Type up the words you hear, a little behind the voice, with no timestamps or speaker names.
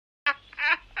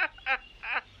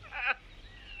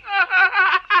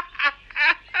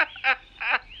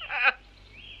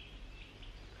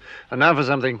And now for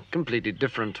something completely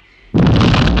different.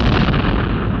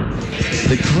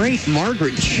 The great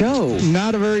Margaret Cho.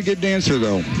 Not a very good dancer,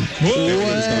 though. Dancing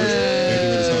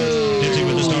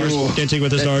with the Stars. Dancing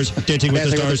with the Stars. Dancing with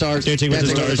the Stars. Dancing with the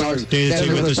Stars.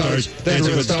 Dancing with the Stars.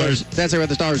 Dancing with the Stars. Dancing with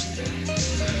the Stars.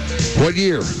 What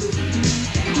year?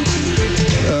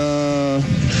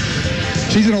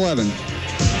 Season 11.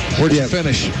 Where'd you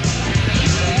finish?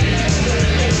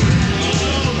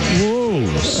 Whoa,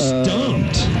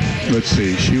 stumped. Let's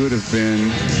see. She would have been...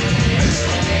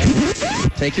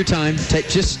 Take your time.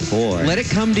 Let it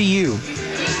come to you.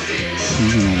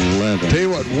 Season 11. Tell you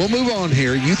what, we'll move on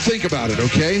here. You think about it,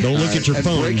 okay? Don't look at your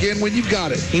phone. Break in when you've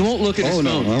got it. He won't look at his phone.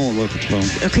 Oh, no, I won't look at the phone.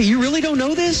 Okay, you really don't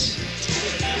know this?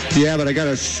 Yeah, but I got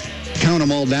to count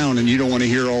them all down, and you don't want to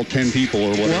hear all 10 people or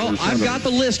whatever. Well, I've got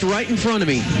the list right in front of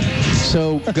me.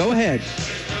 So go ahead.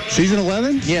 Season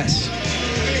 11? Yes.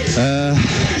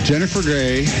 Jennifer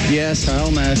Grey. Yes. Kyle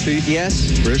Massey.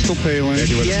 Yes. Bristol Palin.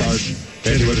 Dancing with the Yes. Stars.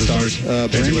 Dancing with the Stars.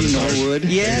 Brandon Norwood.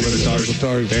 Yes.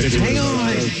 Hang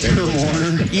on. Kurt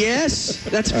Warner. Yes.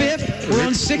 That's fifth. We're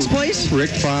on sixth place. Rick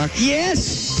Fox.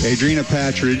 Yes. Adriana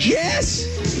Patridge. Yes.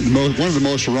 One of the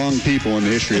most wrong people in the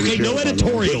history of the show. No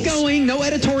editorials. Keep going. No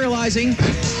editorializing.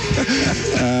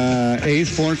 Eighth,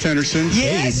 Florence Henderson.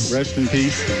 Yes. Rest in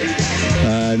peace.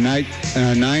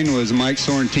 Nine was Mike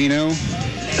Sorrentino.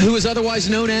 Who is otherwise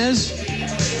known as?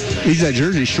 He's that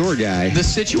Jersey Shore guy. The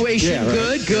Situation. Yeah,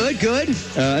 right. Good.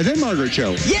 And then Margaret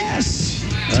Cho. Yes.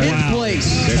 10th place.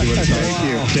 Dancing with the Stars. Thank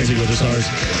you. Dancing with the Stars.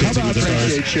 Dancing with the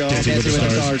Stars. Appreciate y'all. Dancing with the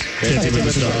Stars. Dancing with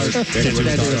the Stars. Dancing with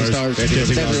the Stars. Dancing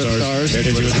with the Stars.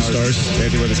 Dancing with the Stars.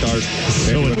 Dancing with the Stars.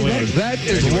 So annoying. That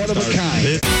is one of a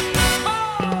kind.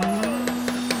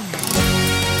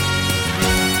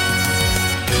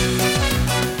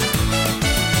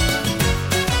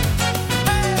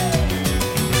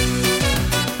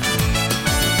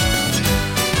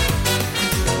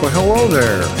 Well, hello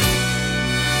there.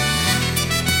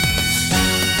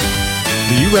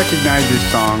 Do you recognize this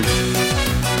song?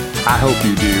 I hope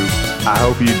you do. I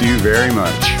hope you do very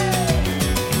much.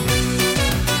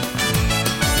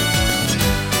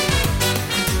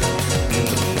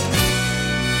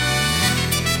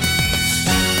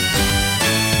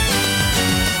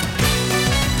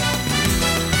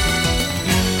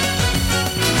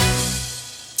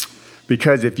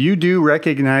 Because if you do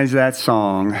recognize that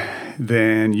song,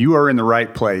 then you are in the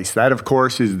right place. That, of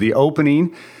course, is the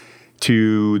opening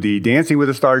to the Dancing with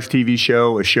the Stars TV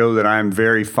show, a show that I'm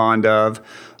very fond of.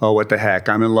 Oh, what the heck,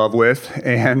 I'm in love with.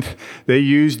 And they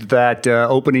used that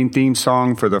opening theme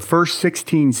song for the first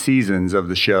 16 seasons of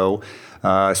the show.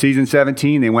 Season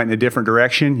 17, they went in a different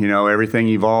direction. You know, everything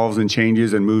evolves and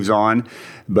changes and moves on.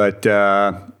 But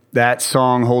that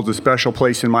song holds a special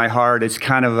place in my heart. It's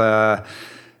kind of a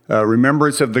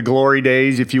remembrance of the glory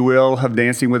days, if you will, of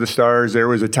Dancing with the Stars. There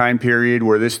was a time period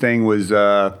where this thing was,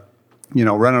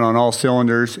 running on all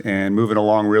cylinders and moving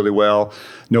along really well.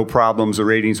 No problems. The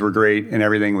ratings were great and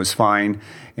everything was fine.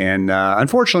 And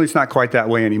unfortunately, it's not quite that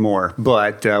way anymore.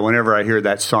 But whenever I hear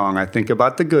that song, I think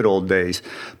about the good old days.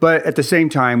 But at the same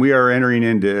time, we are entering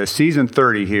into season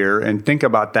 30 here. And think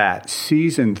about that.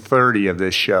 Season 30 of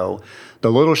this show.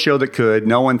 The little show that could.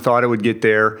 No one thought it would get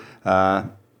there.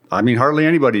 Hardly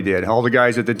anybody did. All the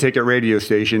guys at the ticket radio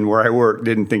station where I work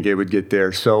didn't think it would get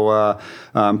there. So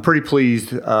I'm pretty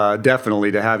pleased,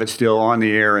 definitely, to have it still on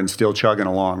the air and still chugging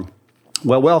along.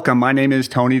 Well, welcome. My name is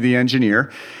Tony the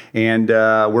Engineer, and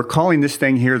we're calling this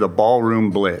thing here the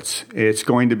Ballroom Blitz. It's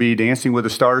going to be Dancing with the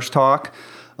Stars talk,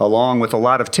 along with a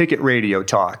lot of ticket radio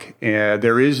talk.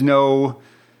 There is no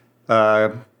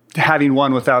having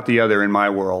one without the other in my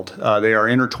world. They are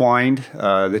intertwined.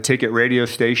 The ticket radio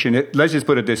station, let's just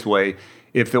put it this way.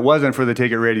 If it wasn't for the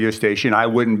ticket radio station, I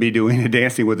wouldn't be doing a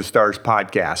Dancing with the Stars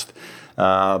podcast.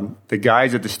 The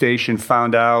guys at the station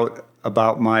found out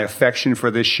about my affection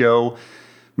for this show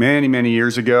many, many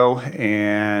years ago,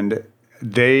 and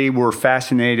they were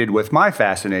fascinated with my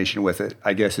fascination with it,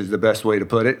 I guess is the best way to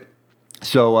put it.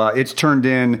 So it's turned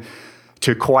in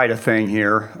to quite a thing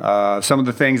here. Some of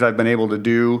the things I've been able to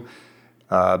do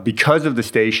because of the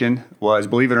station was,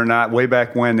 believe it or not, way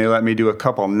back when they let me do a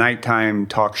couple nighttime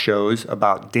talk shows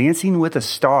about Dancing with the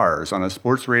Stars on a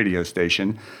sports radio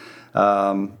station.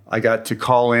 I got to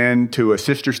call in to a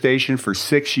sister station for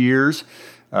 6 years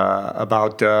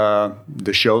about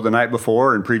the show the night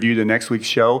before and preview the next week's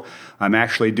show. I'm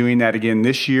actually doing that again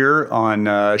this year on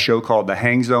a show called The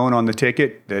Hang Zone on the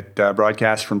Ticket that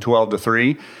broadcasts from 12 to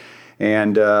 3.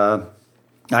 And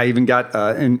I even got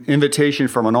an invitation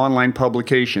from an online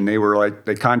publication.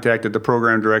 They contacted the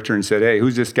program director and said, "Hey,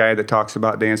 who's this guy that talks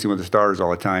about Dancing with the Stars all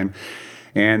the time?"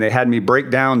 And they had me break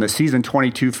down the season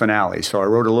 22 finale. So I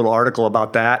wrote a little article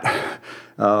about that.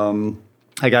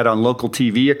 I got on local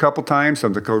TV a couple times,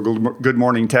 something called Good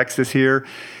Morning Texas here.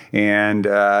 And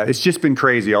it's just been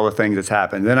crazy, all the things that's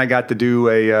happened. Then I got to do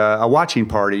a watching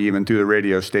party even through the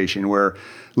radio station where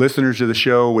listeners of the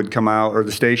show would come out, or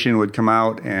the station would come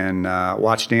out and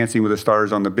watch Dancing with the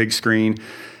Stars on the big screen.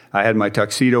 I had my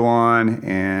tuxedo on,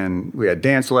 and we had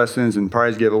dance lessons and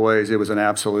prize giveaways. It was an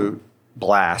absolute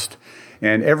blast.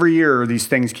 And every year, these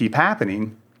things keep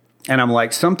happening. And I'm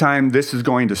like, sometime this is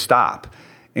going to stop.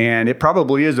 And it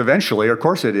probably is eventually, of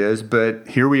course it is, but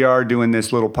here we are doing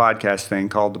this little podcast thing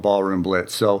called the Ballroom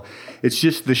Blitz. So it's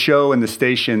just the show and the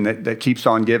station that keeps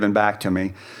on giving back to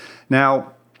me.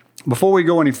 Now, before we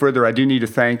go any further, I do need to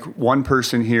thank one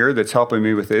person here that's helping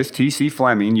me with this, T.C.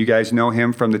 Fleming. You guys know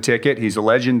him from The Ticket. He's a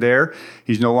legend there.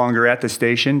 He's no longer at the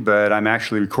station, but I'm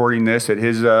actually recording this at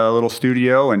his little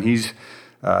studio, and he's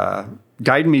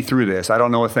guiding me through this. I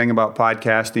don't know a thing about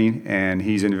podcasting, and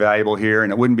he's invaluable here,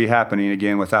 and it wouldn't be happening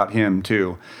again without him,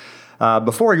 too.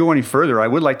 Before I go any further, I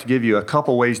would like to give you a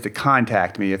couple ways to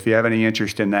contact me if you have any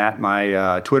interest in that.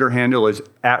 My Twitter handle is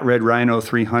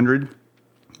 @RedRhino300.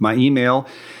 My email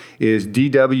is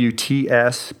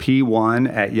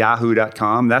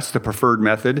dwtsp1@yahoo.com. That's the preferred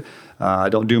method. I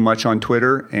don't do much on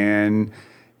Twitter, and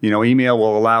email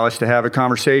will allow us to have a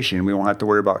conversation. We won't have to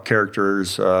worry about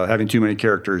characters, having too many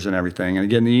characters and everything. And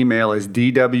again, the email is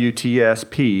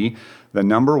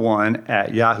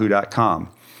dwtsp1@yahoo.com.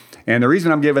 And the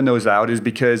reason I'm giving those out is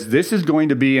because this is going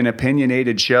to be an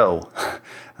opinionated show.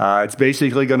 It's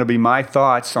basically going to be my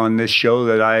thoughts on this show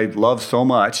that I love so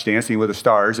much, Dancing with the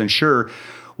Stars. And sure,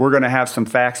 we're going to have some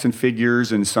facts and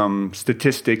figures and some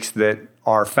statistics that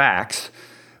are facts.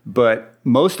 But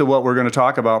most of what we're going to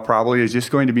talk about probably is just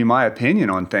going to be my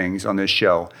opinion on things on this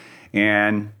show.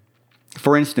 And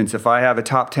for instance, if I have a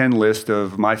top 10 list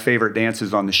of my favorite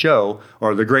dances on the show,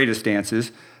 or the greatest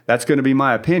dances, that's going to be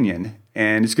my opinion.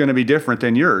 And it's going to be different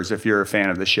than yours if you're a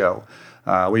fan of the show.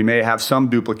 We may have some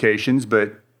duplications,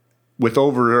 but with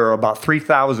over about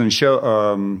 3,000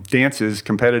 dances,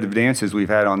 competitive dances we've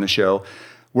had on the show,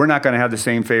 we're not going to have the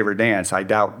same favorite dance, I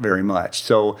doubt very much.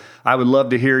 So I would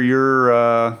love to hear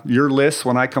your list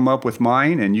when I come up with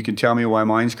mine, and you can tell me why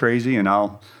mine's crazy, and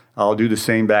I'll do the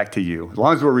same back to you, as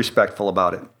long as we're respectful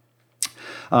about it.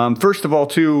 First of all,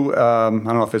 too, I don't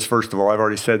know if it's first of all, I've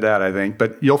already said that, I think,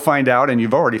 but you'll find out, and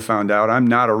you've already found out, I'm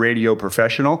not a radio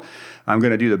professional. I'm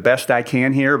going to do the best I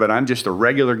can here, but I'm just a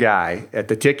regular guy at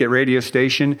the Ticket radio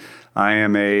station. I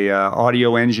am a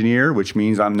audio engineer, which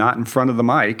means I'm not in front of the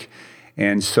mic.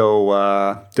 And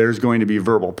so there's going to be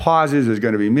verbal pauses, there's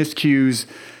going to be miscues.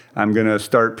 I'm going to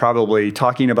start probably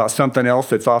talking about something else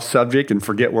that's off subject and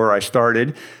forget where I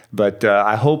started. But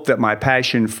I hope that my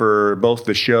passion for both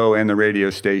the show and the radio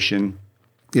station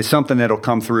is something that'll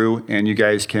come through, and you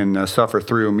guys can suffer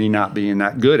through me not being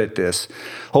that good at this.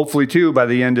 Hopefully, too, by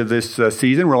the end of this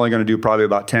season, we're only going to do probably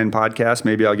about 10 podcasts.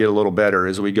 Maybe I'll get a little better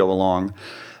as we go along.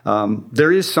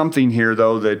 There is something here,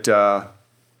 though, that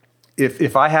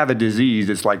if I have a disease,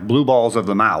 it's like blue balls of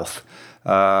the mouth.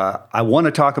 I want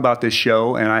to talk about this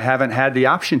show, and I haven't had the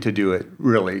option to do it,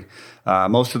 really.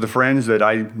 Most of the friends that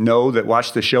I know that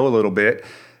watch the show a little bit,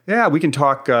 yeah, we can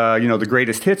talk, the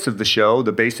greatest hits of the show,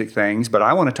 the basic things, but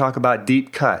I want to talk about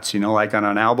deep cuts, like on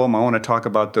an album. I want to talk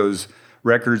about those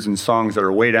records and songs that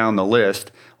are way down the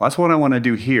list. Well, that's what I want to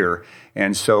do here.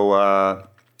 And so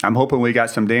I'm hoping we got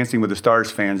some Dancing with the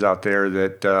Stars fans out there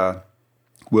that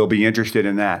will be interested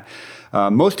in that.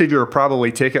 Most of you are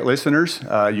probably Ticket listeners.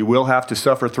 You will have to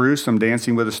suffer through some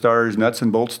Dancing with the Stars nuts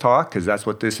and bolts talk, because that's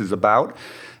what this is about.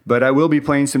 But I will be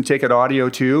playing some Ticket audio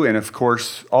too, and of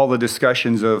course, all the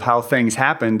discussions of how things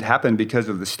happened because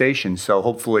of the station. So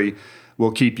hopefully,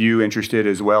 we'll keep you interested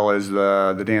as well as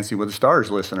the Dancing with the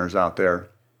Stars listeners out there.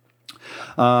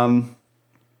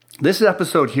 This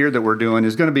episode here that we're doing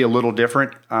is going to be a little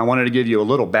different. I wanted to give you a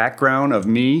little background of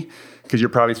me, because you're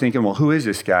probably thinking, well, who is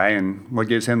this guy and what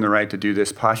gives him the right to do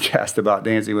this podcast about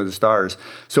Dancing with the Stars?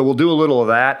 So we'll do a little of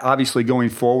that. Obviously, going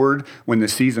forward, when the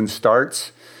season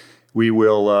starts, we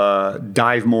will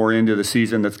dive more into the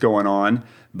season that's going on.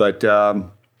 But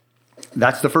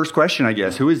that's the first question, I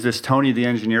guess. Who is this Tony the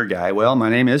Engineer guy? Well, my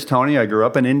name is Tony. I grew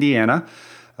up in Indiana,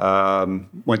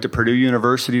 went to Purdue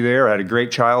University there. I had a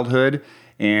great childhood.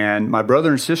 And my brother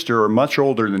and sister are much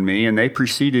older than me, and they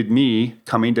preceded me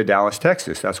coming to Dallas,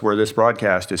 Texas. That's where this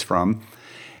broadcast is from.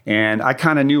 And I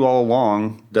kind of knew all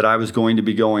along that I was going to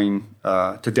be going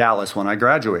to Dallas when I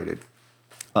graduated.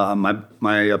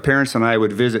 My parents and I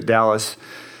would visit Dallas,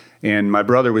 and my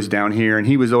brother was down here, and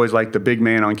he was always like the big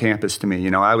man on campus to me.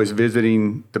 I was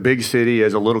visiting the big city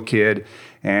as a little kid,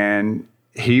 and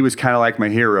he was kind of like my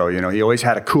hero. You know, he always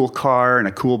had a cool car and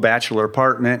a cool bachelor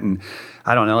apartment, and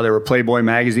I don't know, there were Playboy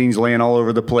magazines laying all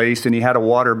over the place, and he had a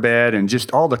water bed and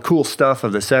just all the cool stuff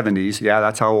of the 70s. Yeah,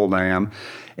 that's how old I am.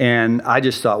 And I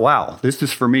just thought, wow, this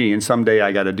is for me, and someday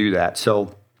I got to do that.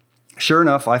 So sure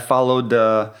enough, I followed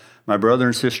my brother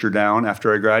and sister down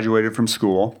after I graduated from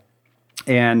school.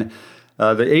 And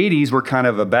the 80s were kind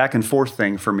of a back and forth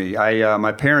thing for me.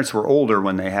 My parents were older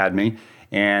when they had me,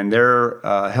 and their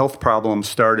health problems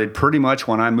started pretty much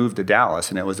when I moved to Dallas,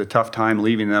 and it was a tough time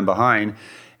leaving them behind.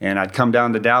 And I'd come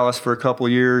down to Dallas for a couple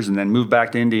of years and then move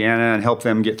back to Indiana and help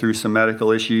them get through some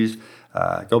medical issues.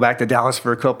 Go back to Dallas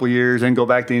for a couple of years and go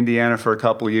back to Indiana for a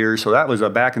couple of years. So that was a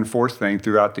back and forth thing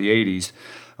throughout the 80s.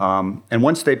 And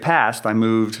once they passed, I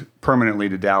moved permanently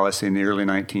to Dallas in the early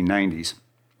 1990s.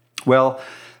 Well,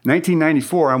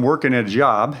 1994, I'm working at a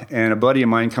job, and a buddy of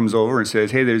mine comes over and says,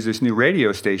 hey, there's this new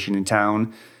radio station in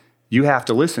town you have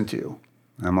to listen to.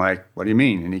 I'm like, what do you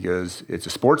mean? And he goes, it's a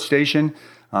sports station,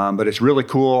 but it's really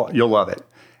cool. You'll love it.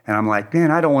 And I'm like, man,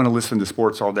 I don't want to listen to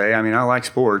sports all day. I mean, I like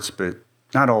sports, but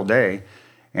not all day.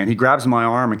 And he grabs my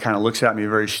arm and kind of looks at me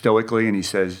very stoically, and he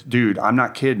says, dude, I'm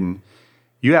not kidding.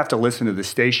 You have to listen to the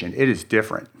station. It is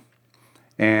different.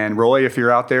 And Roy, if you're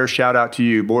out there, shout out to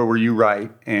you. Boy, were you right.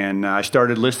 And I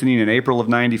started listening in April of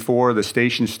 94. The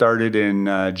station started in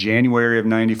January of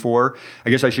 94. I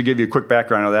guess I should give you a quick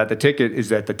background of that. The Ticket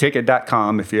is at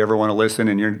theticket.com if you ever want to listen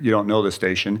and you don't know the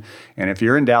station. And if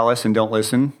you're in Dallas and don't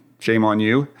listen, shame on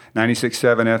you.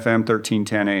 96.7 FM,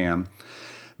 1310 AM.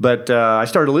 But I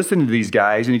started listening to these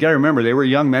guys, and you got to remember, they were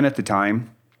young men at the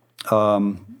time.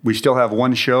 We still have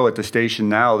one show at the station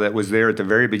now that was there at the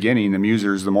very beginning, the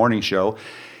Musers, the morning show.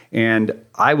 And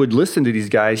I would listen to these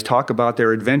guys talk about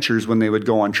their adventures when they would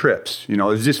go on trips. You know,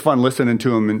 it was just fun listening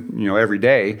to them, every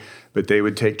day. But they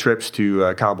would take trips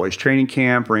to Cowboys training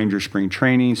camp, Rangers spring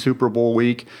training, Super Bowl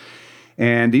week.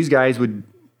 And these guys would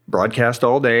broadcast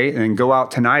all day and go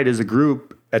out tonight as a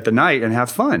group at the night and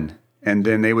have fun. And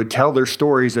then they would tell their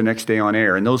stories the next day on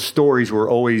air. And those stories were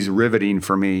always riveting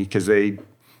for me because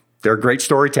they're great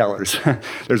storytellers.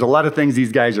 There's a lot of things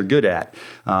these guys are good at.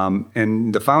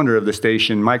 And the founder of the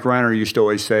station, Mike Reiner, used to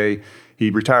always say, he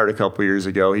retired a couple years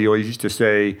ago, he always used to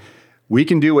say, we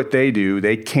can do what they do,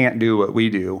 they can't do what we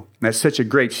do. And that's such a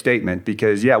great statement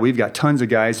because, yeah, we've got tons of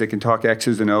guys that can talk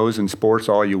X's and O's and sports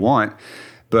all you want,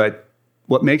 but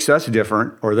what makes us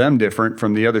different, or them different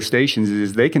from the other stations,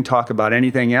 is they can talk about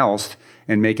anything else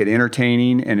and make it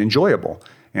entertaining and enjoyable.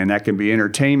 And that can be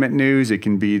entertainment news, it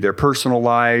can be their personal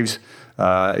lives,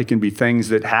 it can be things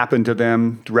that happen to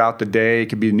them throughout the day, it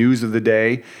can be news of the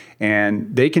day,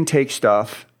 and they can take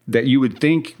stuff that you would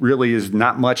think really is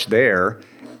not much there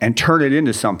and turn it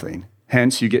into something.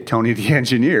 Hence, you get Tony the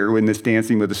Engineer in this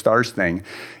Dancing with the Stars thing.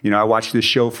 I watched this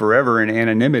show forever in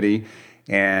anonymity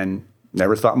and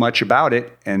never thought much about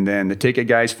it. And then the Ticket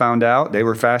guys found out. They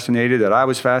were fascinated that I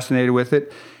was fascinated with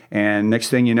it. And next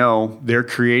thing you know, they're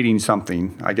creating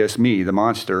something, I guess me, the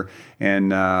monster.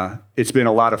 And it's been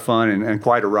a lot of fun and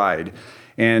quite a ride.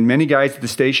 And many guys at the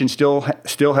station still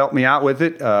help me out with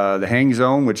it. The Hang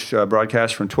Zone, which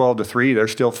broadcasts from 12 to 3, they're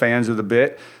still fans of the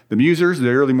bit. The Musers, the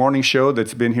early morning show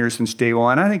that's been here since day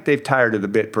one, I think they've tired of the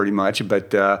bit pretty much.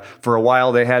 But for a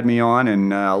while they had me on,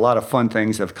 and a lot of fun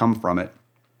things have come from it.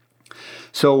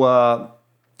 So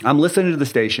I'm listening to the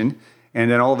station,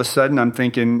 and then all of a sudden I'm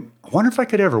thinking, I wonder if I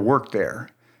could ever work there.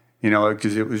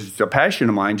 Because it was a passion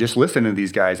of mine just listening to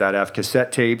these guys. I'd have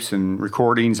cassette tapes and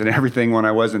recordings and everything when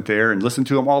I wasn't there and listen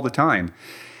to them all the time.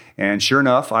 And sure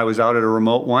enough, I was out at a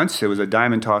remote once. It was a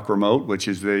Diamond Talk remote, which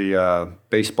is the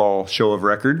baseball show of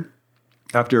record,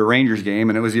 after a Rangers game.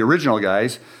 And it was the original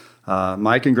guys,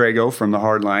 Mike and Grego from the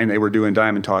Hard Line. They were doing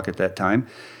Diamond Talk at that time.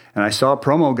 And I saw a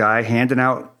promo guy handing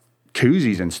out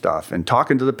koozies and stuff and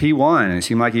talking to the P1, and it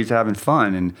seemed like he was having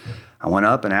fun. And I went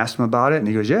up and asked him about it, and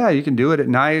he goes, yeah, you can do it at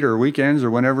night or weekends or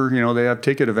whenever, they have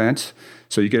ticket events.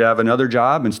 So you could have another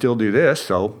job and still do this.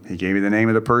 So he gave me the name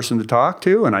of the person to talk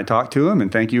to, and I talked to him,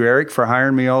 and thank you, Eric, for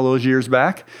hiring me all those years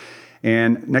back.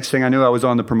 And next thing I knew, I was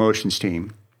on the promotions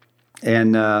team.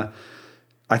 And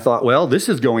I thought, well, this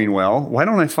is going well. Why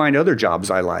don't I find other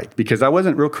jobs I like? Because I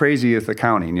wasn't real crazy with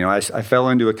accounting. I fell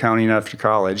into accounting after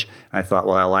college. I thought,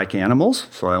 well, I like animals.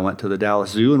 So I went to the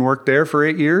Dallas Zoo and worked there for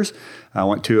 8 years. I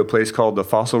went to a place called the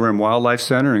Fossil Rim Wildlife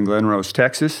Center in Glen Rose,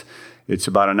 Texas. It's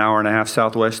about an hour and a half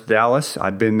southwest of Dallas.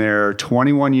 I've been there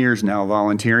 21 years now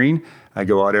volunteering. I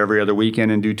go out every other weekend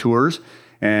and do tours.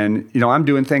 And, I'm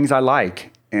doing things I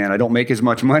like. And I don't make as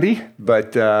much money,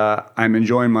 but I'm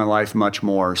enjoying my life much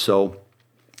more. So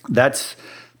that's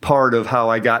part of how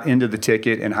I got into the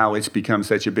ticket and how it's become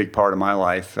such a big part of my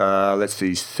life. Let's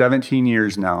see, 17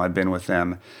 years now I've been with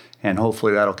them, and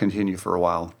hopefully that'll continue for a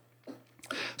while.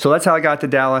 So that's how I got to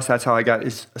Dallas. That's how I got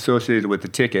associated with the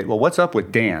ticket. Well, what's up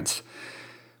with dance?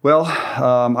 Well,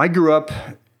 I grew up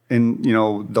in,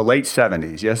 the late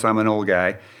 70s. Yes, I'm an old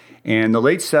guy. And the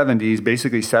late 70s,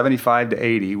 basically 75 to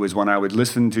 80, was when I would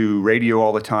listen to radio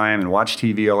all the time and watch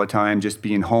TV all the time, just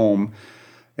being home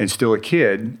and still a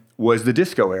kid, was the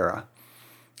disco era.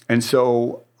 And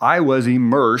so I was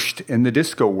immersed in the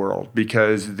disco world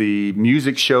because the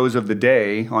music shows of the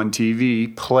day on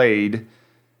TV played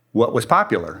what was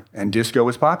popular, and disco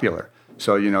was popular.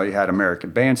 So, you had American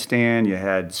Bandstand, you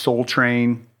had Soul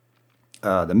Train,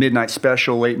 the Midnight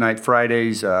Special, Late Night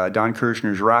Fridays, Don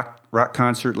Kirshner's rock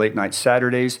concert, Late Night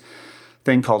Saturdays,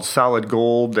 thing called Solid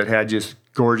Gold that had just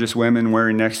gorgeous women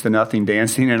wearing next to nothing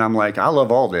dancing. And I'm like, I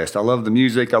love all this. I love the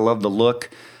music. I love the look.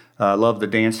 I love the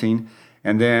dancing.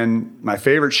 And then my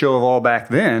favorite show of all back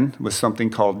then was something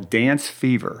called Dance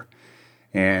Fever.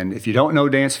 And if you don't know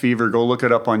Dance Fever, go look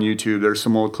it up on YouTube. There's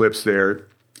some old clips there.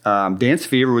 Dance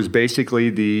Fever was basically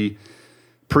the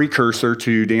precursor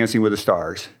to Dancing with the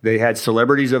Stars. They had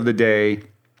celebrities of the day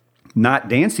not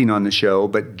dancing on the show,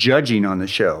 but judging on the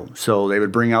show. So they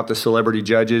would bring out the celebrity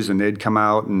judges and they'd come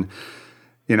out and,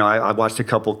 I watched a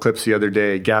couple clips the other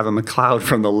day. Gavin McLeod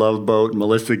from The Love Boat,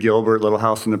 Melissa Gilbert, Little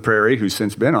House on the Prairie, who's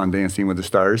since been on Dancing with the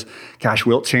Stars. Gosh,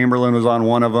 Wilt Chamberlain was on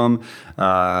one of them.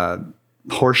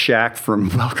 Horseshack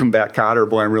from Welcome Back, Kotter.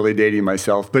 Boy, I'm really dating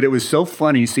myself. But it was so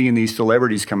funny seeing these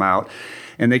celebrities come out.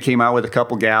 And they came out with a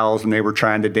couple gals and they were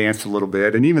trying to dance a little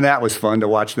bit. And even that was fun to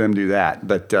watch them do that.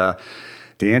 But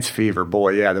Dance Fever,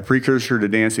 boy, yeah, the precursor to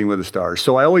Dancing with the Stars.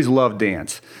 So I always loved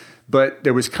dance. But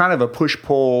there was kind of a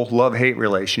push-pull, love-hate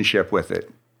relationship with it.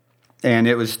 And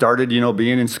it was started,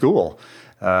 being in school.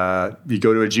 You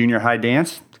go to a junior high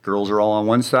dance, the girls are all on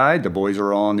one side, the boys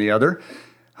are all on the other.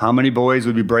 How many boys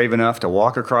would be brave enough to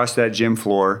walk across that gym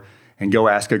floor and go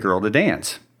ask a girl to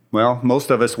dance? Well, most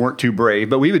of us weren't too brave,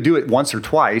 but we would do it once or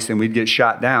twice and we'd get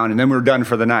shot down and then we were done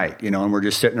for the night, and we're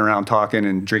just sitting around talking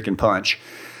and drinking punch.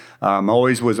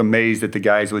 Always was amazed that the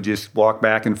guys would just walk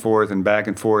back and forth and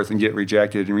get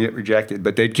rejected,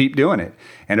 but they'd keep doing it.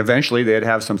 And eventually they'd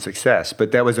have some success.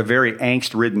 But that was a very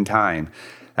angst-ridden time.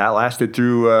 That lasted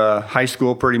through high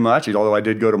school pretty much, although I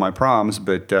did go to my proms.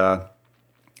 But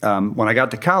when I got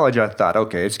to college, I thought,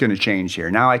 okay, it's going to change here.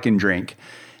 Now I can drink.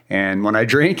 And when I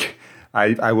drink,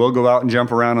 I will go out and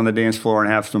jump around on the dance floor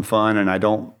and have some fun, and I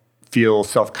don't feel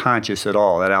self-conscious at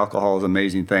all. That alcohol is an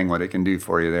amazing thing, what it can do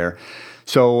for you there.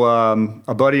 So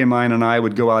a buddy of mine and I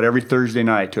would go out every Thursday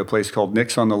night to a place called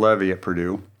Nick's on the Levee at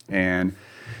Purdue, and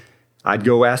I'd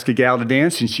go ask a gal to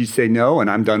dance, and she'd say no, and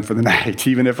I'm done for the night,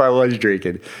 even if I was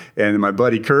drinking. And my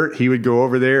buddy Kurt, he would go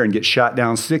over there and get shot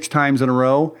down 6 times in a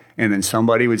row, and then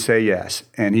somebody would say yes.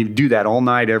 And he'd do that all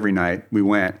night, every night we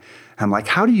went. I'm like,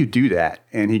 how do you do that?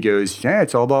 And he goes, yeah,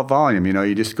 it's all about volume.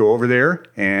 You just go over there,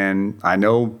 and I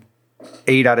know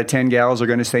 8 out of 10 gals are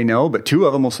going to say no, but 2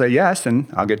 of them will say yes, and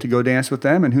I'll get to go dance with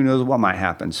them, and who knows what might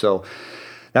happen. So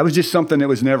that was just something that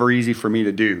was never easy for me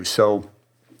to do. So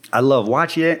I love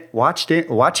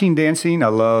watching dancing. I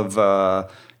love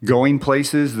going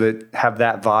places that have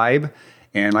that vibe.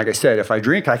 And like I said, if I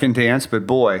drink, I can dance. But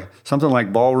boy, something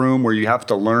like ballroom where you have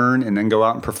to learn and then go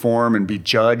out and perform and be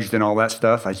judged and all that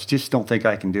stuff, I just don't think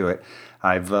I can do it.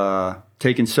 I've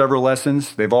taken several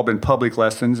lessons. They've all been public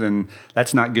lessons, and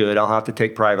that's not good. I'll have to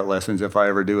take private lessons if I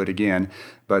ever do it again.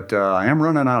 But I am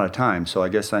running out of time, so I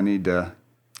guess I need to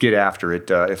get after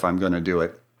it if I'm going to do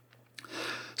it.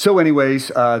 So anyways,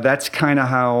 that's kind of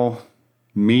how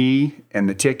me and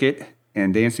the ticket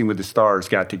and Dancing with the Stars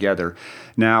got together.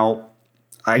 Now,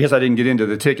 I guess I didn't get into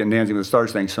the ticket and Dancing with the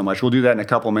Stars thing so much. We'll do that in a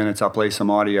couple minutes. I'll play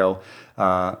some audio.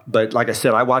 But like I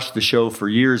said, I watched the show for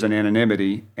years in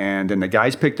anonymity, and then the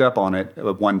guys picked up on it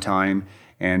at one time,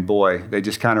 and boy, they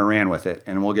just kind of ran with it.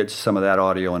 And we'll get to some of that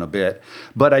audio in a bit.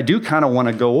 But I do kind of want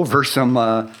to go over some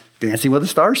Dancing with the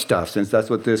Stars stuff, since that's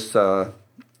what this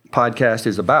podcast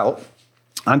is about.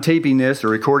 I'm taping this or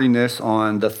recording this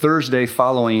on the Thursday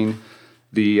following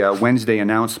the Wednesday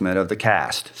announcement of the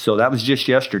cast. So that was just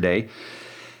yesterday.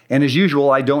 And as usual,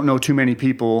 I don't know too many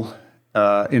people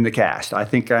in the cast. I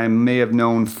think I may have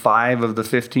known 5 of the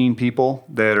 15 people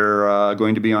that are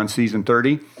going to be on season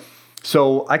 30.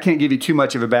 So I can't give you too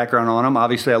much of a background on them.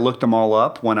 Obviously, I looked them all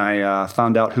up when I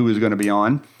found out who was going to be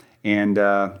on. And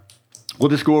we'll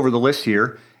just go over the list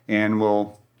here, and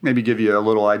we'll maybe give you a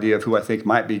little idea of who I think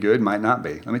might be good, might not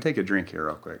be. Let me take a drink here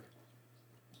real quick.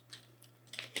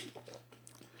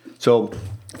 So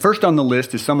first on the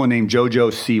list is someone named JoJo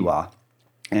Siwa.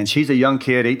 And she's a young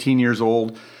kid, 18 years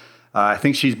old. I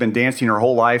think she's been dancing her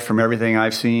whole life from everything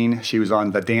I've seen. She was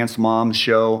on the Dance Moms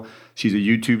show. She's a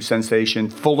YouTube sensation,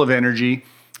 full of energy.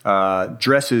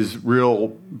 Dresses real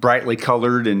brightly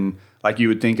colored and like you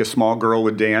would think a small girl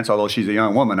would dance, although she's a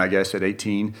young woman, I guess, at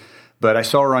 18. But I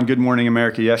saw her on Good Morning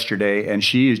America yesterday, and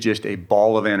she is just a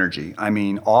ball of energy. I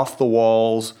mean, off the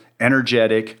walls,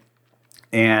 energetic,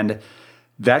 and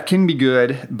that can be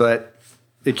good, but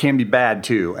it can be bad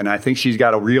too. And I think she's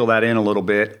got to reel that in a little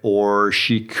bit, or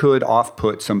she could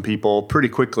off-put some people pretty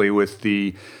quickly with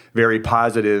the very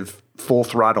positive, full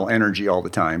throttle energy all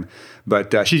the time.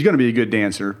 But she's going to be a good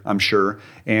dancer, I'm sure.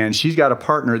 And she's got a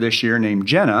partner this year named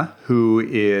Jenna, who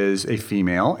is a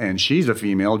female, and she's a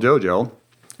female, JoJo.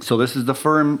 So this is the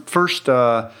first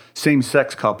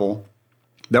same-sex couple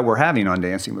that we're having on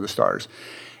Dancing with the Stars.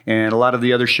 And a lot of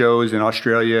the other shows in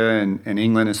Australia and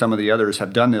England and some of the others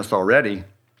have done this already.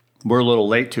 We're a little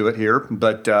late to it here,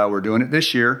 but we're doing it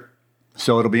this year.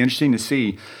 So it'll be interesting to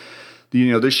see. You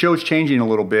know, this show's changing a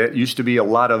little bit. It used to be a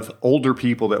lot of older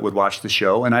people that would watch the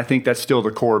show, and I think that's still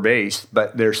the core base,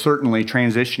 but they're certainly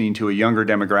transitioning to a younger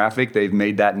demographic. They've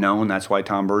made that known. That's why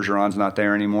Tom Bergeron's not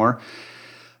there anymore.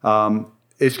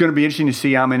 It's going to be interesting to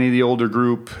see how many of the older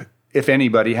group, if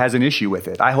anybody, has an issue with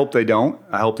it. I hope they don't.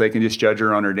 I hope they can just judge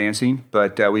her on her dancing.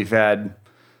 But we've had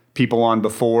people on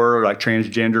before, like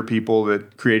transgender people,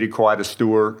 that created quite a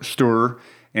stir.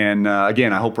 And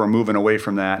again, I hope we're moving away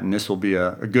from that. And this will be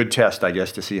a good test, I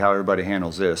guess, to see how everybody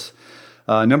handles this.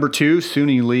 Number 2,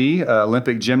 Suni Lee,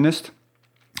 Olympic gymnast.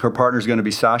 Her partner's going to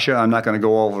be Sasha. I'm not going to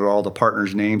go over all the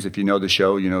partners' names. If you know the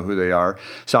show, you know who they are.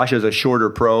 Sasha's a shorter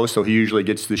pro, so he usually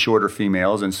gets the shorter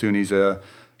females, and Suni's a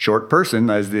short person,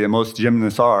 as the most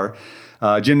gymnasts are.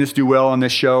 Gymnasts do well on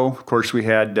this show. Of course, we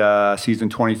had season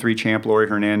 23 champ Lori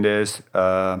Hernandez,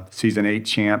 season 8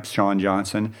 champ Sean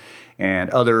Johnson, and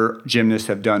other gymnasts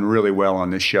have done really well on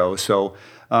this show. So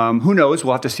who knows?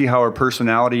 We'll have to see how her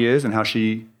personality is and how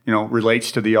she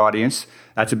relates to the audience.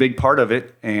 That's a big part of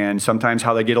it, and sometimes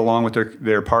how they get along with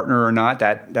their partner or not,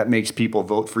 that makes people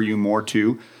vote for you more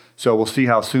too. So we'll see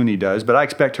how Suni does, but I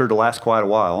expect her to last quite a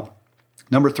while.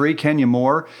 Number 3, Kenya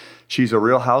Moore. She's a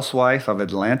Real Housewife of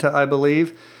Atlanta, I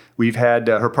believe. We've had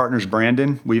her partner's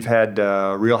Brandon. We've had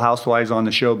Real Housewives on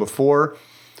the show before.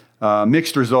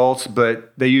 Mixed results,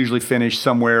 but they usually finish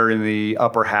somewhere in the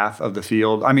upper half of the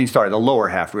field. The lower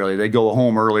half, really. They go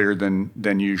home earlier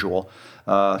than usual.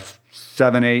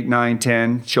 7, 8, 9,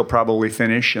 10, she'll probably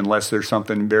finish unless there's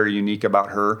something very unique about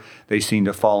her. They seem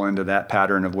to fall into that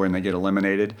pattern of when they get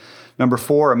eliminated. Number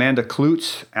 4, Amanda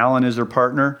Klutz. Alan is her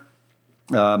partner.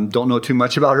 Don't know too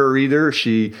much about her either.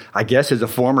 She, I guess, is a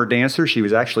former dancer. She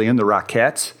was actually in the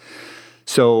Rockettes.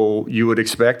 So you would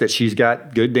expect that she's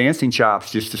got good dancing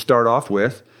chops just to start off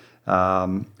with.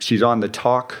 She's on the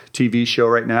Talk TV show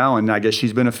right now, and I guess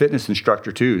she's been a fitness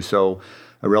instructor too. So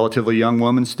a relatively young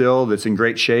woman still that's in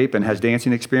great shape and has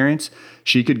dancing experience.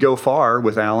 She could go far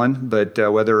with Alan, but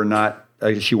whether or not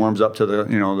she warms up to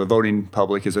the voting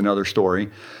public is another story.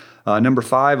 Number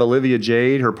 5, Olivia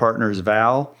Jade. Her partner is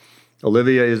Val.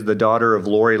 Olivia is the daughter of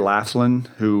Lori Laughlin,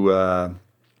 who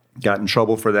got in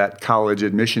trouble for that college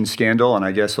admission scandal, and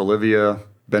I guess Olivia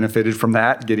benefited from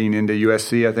that, getting into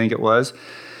USC, I think it was.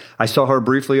 I saw her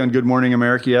briefly on Good Morning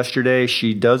America yesterday.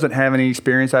 She doesn't have any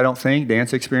experience, I don't think,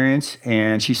 dance experience,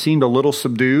 and she seemed a little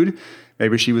subdued.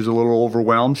 Maybe she was a little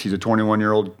overwhelmed. She's a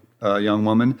 21-year-old young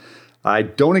woman. I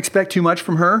don't expect too much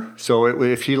from her, so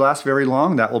if she lasts very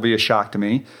long, that will be a shock to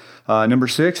me. Number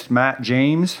 6, Matt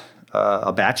James,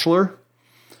 a bachelor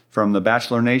from the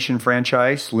Bachelor Nation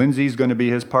franchise. Lindsay's going to be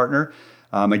his partner.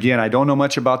 Again, I don't know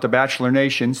much about the Bachelor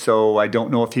Nation, so I don't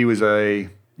know if he was a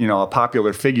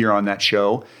popular figure on that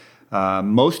show.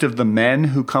 Most of the men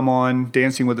who come on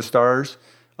Dancing with the Stars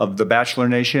of the Bachelor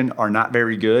Nation are not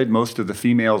very good. Most of the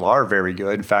females are very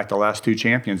good. In fact, the last 2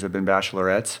 champions have been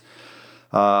bachelorettes.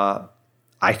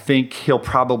 I think he'll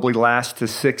probably last to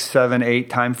 6, 7, 8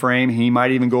 time frame. He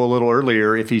might even go a little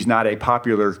earlier if he's not a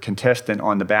popular contestant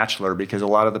on The Bachelor, because a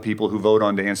lot of the people who vote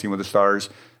on Dancing with the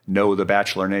Stars know the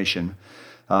Bachelor Nation.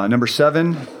 Number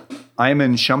 7,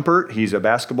 Iman Shumpert. He's a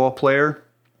basketball player.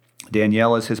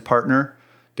 Danielle is his partner.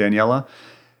 Daniela.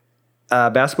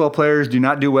 Basketball players do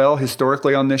not do well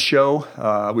historically on this show.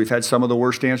 We've had some of the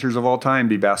worst dancers of all time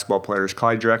be basketball players.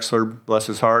 Clyde Drexler, bless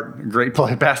his heart, great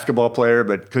basketball player,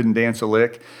 but couldn't dance a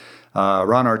lick.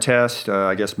 Ron Artest,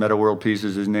 I guess Meta World Peace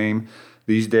is his name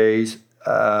these days.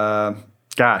 Lamar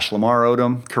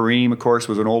Odom. Kareem, of course,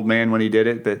 was an old man when he did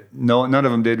it, but none of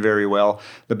them did very well.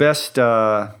 The best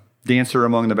dancer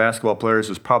among the basketball players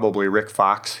was probably Rick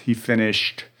Fox. He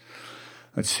finished...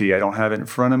 Let's see, I don't have it in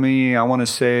front of me. I want to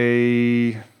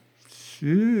say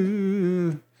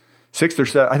sixth or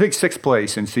seventh, I think sixth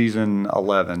place in season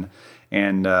 11.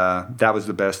 And that was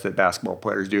the best that basketball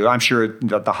players do. I'm sure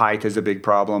that the height is a big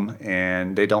problem,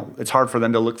 and it's hard for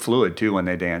them to look fluid too when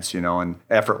they dance, and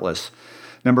effortless.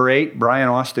 Number 8, Brian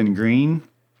Austin Green.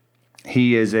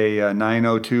 He is a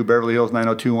 902 Beverly Hills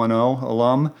 90210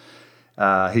 alum.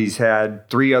 He's had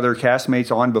 3 other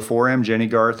castmates on before him, Jenny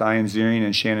Garth, Ian Ziering,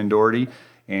 and Shannon Doherty,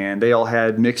 and they all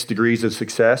had mixed degrees of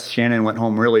success. Shannon went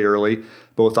home really early.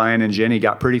 Both Ian and Jenny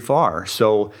got pretty far.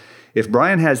 So if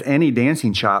Brian has any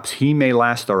dancing chops, he may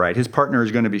last all right. His partner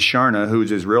is going to be Sharna, who's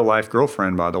his real-life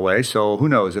girlfriend, by the way. So who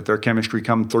knows? If their chemistry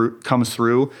comes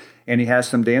through and he has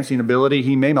some dancing ability,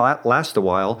 he may last a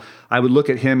while. I would look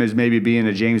at him as maybe being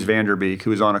a James Vanderbeek, who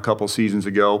was on a couple seasons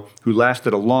ago, who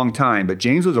lasted a long time. But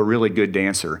James was a really good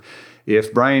dancer.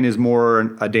 If Brian is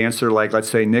more a dancer like, let's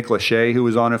say, Nick Lachey, who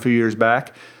was on a few years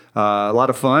back, a lot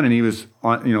of fun, and he was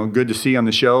good to see on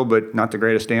the show, but not the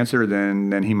greatest dancer,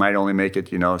 then he might only make it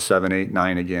 7, 8,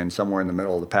 9 again, somewhere in the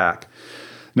middle of the pack.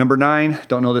 Number 9,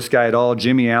 don't know this guy at all,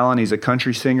 Jimmy Allen. He's a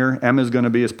country singer. Emma's going to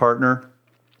be his partner.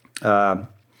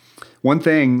 One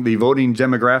thing, the voting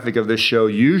demographic of this show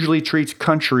usually treats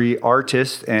country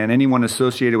artists and anyone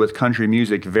associated with country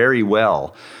music very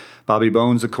well. Bobby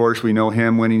Bones, of course, we know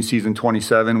him winning season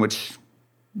 27, which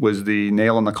was the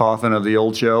nail in the coffin of the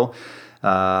old show.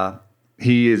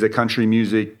 He is a country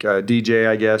music DJ,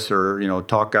 I guess, or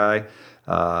talk guy.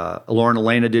 Lauren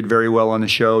Elena did very well on the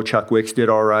show. Chuck Wicks did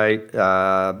all right.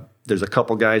 There's a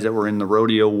couple guys that were in the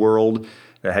rodeo world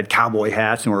that had cowboy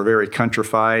hats and were very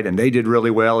countrified, and they did really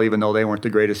well, even though they weren't the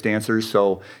greatest dancers.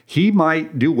 So he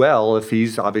might do well if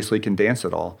he's obviously can dance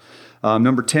at all.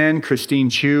 Number 10, Christine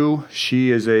Chu.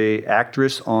 She is a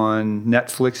actress on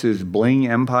Netflix's Bling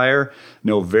Empire.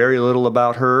 Know very little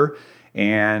about her.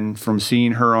 And from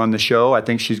seeing her on the show, I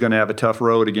think she's going to have a tough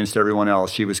road against everyone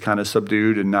else. She was kind of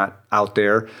subdued and not out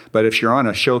there. But if you're on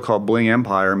a show called Bling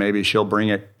Empire, maybe she'll bring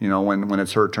it, when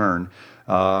it's her turn.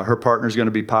 Her partner's going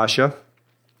to be Pasha.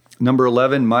 Number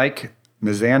 11, Mike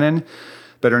Mizanin,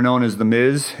 better known as The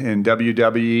Miz in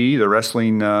WWE, the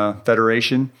Wrestling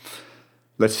Federation.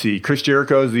 Let's see, Chris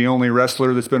Jericho is the only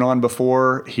wrestler that's been on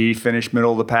before. He finished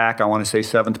middle of the pack. I want to say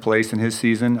 7th place in his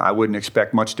season. I wouldn't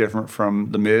expect much different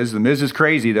from The Miz. The Miz is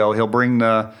crazy, though. He'll bring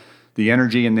the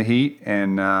energy and the heat,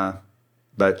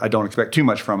 but I don't expect too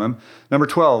much from him. Number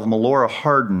 12, Melora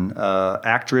Hardin,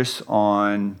 actress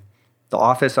on The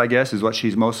Office, I guess, is what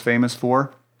she's most famous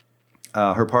for.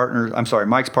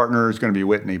 Mike's partner is going to be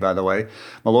Whitney, by the way.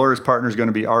 Melora's partner is going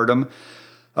to be Artem.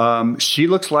 She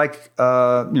looks like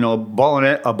a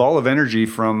ball of energy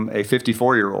from a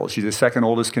 54-year-old. She's the second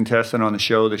oldest contestant on the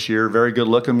show this year. Very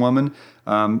good-looking woman.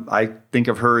 I think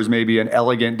of her as maybe an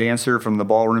elegant dancer from the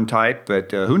ballroom type,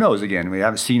 but who knows? Again, we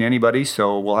haven't seen anybody,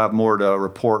 so we'll have more to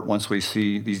report once we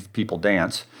see these people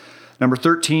dance. Number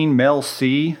 13, Mel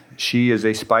C. She is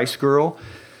a Spice Girl.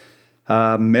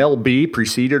 Mel B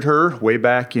preceded her way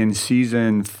back in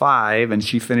season 5, and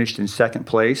she finished in 2nd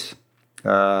place.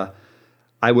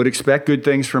 I would expect good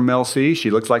things from Mel C.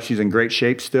 She looks like she's in great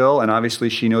shape still, and obviously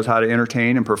she knows how to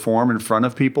entertain and perform in front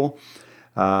of people.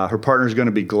 Her partner is going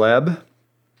to be Gleb,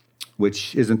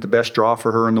 which isn't the best draw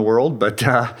for her in the world, but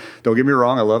don't get me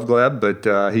wrong, I love Gleb,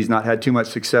 but he's not had too much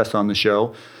success on the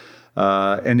show.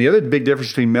 And the other big difference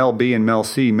between Mel B and Mel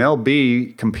C, Mel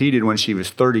B competed when she was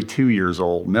 32 years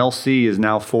old. Mel C is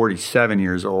now 47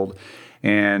 years old.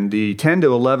 And the 10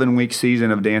 to 11 week season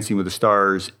of Dancing with the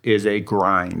Stars is a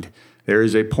grind. There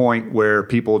is a point where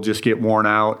people just get worn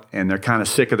out and they're kind of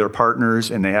sick of their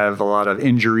partners and they have a lot of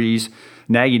injuries,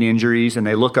 nagging injuries, and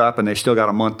they look up and they still got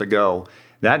a month to go.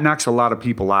 That knocks a lot of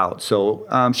people out. So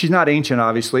she's not ancient,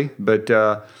 obviously, but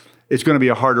it's going to be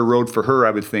a harder road for her, I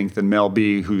would think, than Mel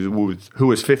B, who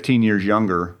was 15 years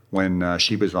younger when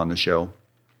she was on the show.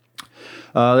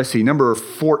 Let's see, number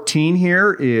 14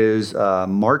 here is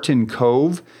Martin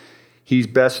Kove. He's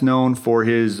best known for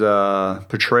his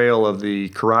portrayal of the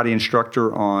karate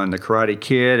instructor on The Karate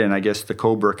Kid and I guess the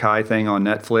Cobra Kai thing on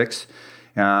Netflix.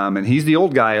 And he's the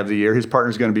old guy of the year. His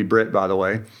partner's going to be Britt, by the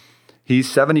way. He's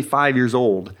 75 years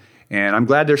old. And I'm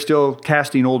glad they're still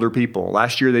casting older people.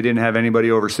 Last year they didn't have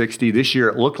anybody over 60. This year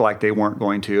it looked like they weren't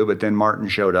going to, but then Martin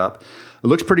showed up. It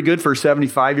looks pretty good for a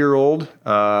 75-year-old.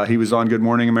 He was on Good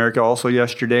Morning America also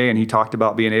yesterday, and he talked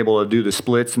about being able to do the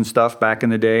splits and stuff back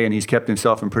in the day, and he's kept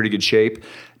himself in pretty good shape.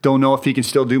 Don't know if he can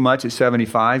still do much at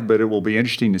 75, but it will be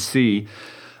interesting to see.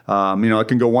 It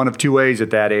can go one of two ways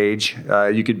at that age.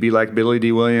 You could be like Billy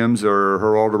D. Williams or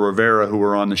Geraldo Rivera, who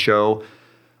were on the show.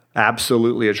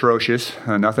 Absolutely atrocious.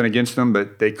 Nothing against them,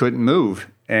 but they couldn't move.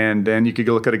 And then you could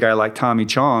go look at a guy like Tommy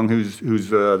Chong, who's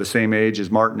the same age as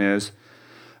Martin is.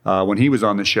 when he was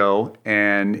on the show,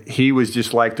 and he was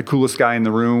just like the coolest guy in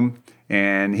the room,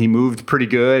 and he moved pretty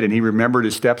good, and he remembered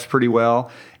his steps pretty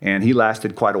well, and he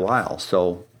lasted quite a while.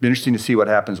 So be interesting to see what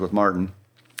happens with Martin.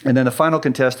 And then the final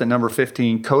contestant, number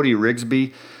 15, Cody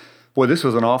Rigsby. Boy, this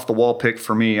was an off-the-wall pick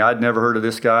for me. I'd never heard of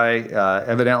this guy.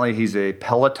 Evidently, he's a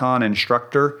Peloton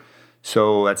instructor.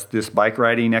 So that's this bike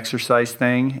riding exercise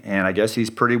thing, and I guess he's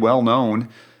pretty well known.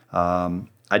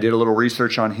 I did a little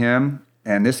research on him,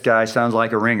 and this guy sounds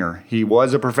like a ringer. He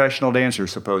was a professional dancer,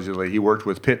 supposedly. He worked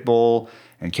with Pitbull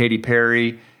and Katy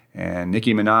Perry and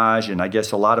Nicki Minaj, and I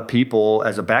guess a lot of people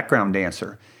as a background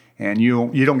dancer. And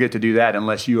you don't get to do that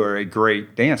unless you are a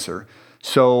great dancer.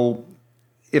 So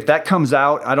if that comes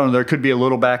out, I don't know, there could be a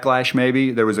little backlash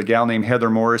maybe. There was a gal named Heather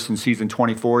Morris in season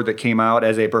 24 that came out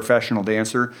as a professional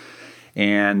dancer,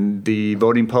 and the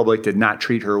voting public did not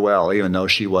treat her well, even though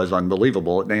she was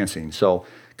unbelievable at dancing. So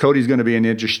Cody's going to be an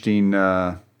interesting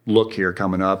look here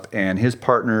coming up, and his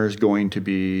partner is going to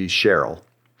be Cheryl.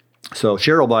 So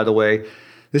Cheryl, by the way,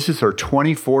 this is her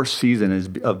 24th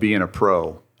season of being a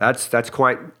pro. That's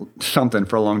quite something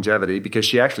for longevity, because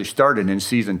she actually started in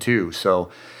season 2.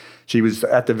 So she was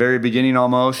at the very beginning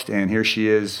almost, and here she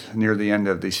is near the end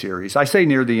of the series. I say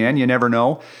near the end, you never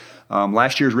know.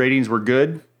 Last year's ratings were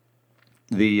good.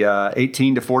 The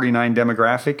 18 to 49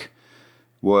 demographic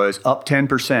was up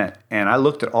 10%. And I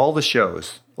looked at all the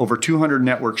shows, over 200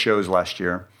 network shows last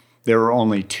year. There were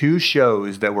only 2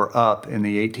 shows that were up in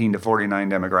the 18 to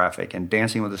 49 demographic, and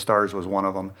Dancing with the Stars was one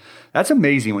of them. That's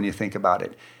amazing when you think about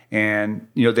it. And,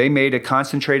 they made a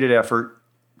concentrated effort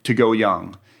to go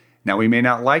young. Now, we may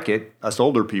not like it, us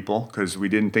older people, because we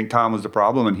didn't think Tom was the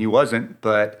problem, and he wasn't.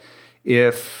 But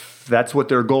if that's what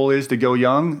their goal is, to go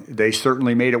young, they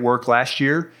certainly made it work last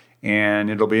year. And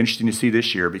it'll be interesting to see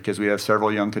this year, because we have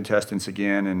several young contestants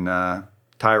again, and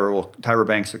Tyra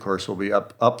Banks, of course, will be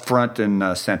up front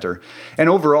and center. And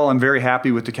overall, I'm very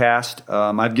happy with the cast.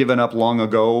 I've given up long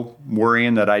ago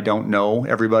worrying that I don't know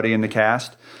everybody in the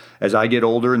cast. As I get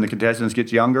older and the contestants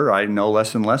get younger, I know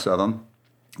less and less of them.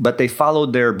 But they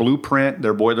followed their blueprint,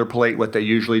 their boilerplate, what they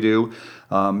usually do.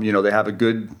 They have a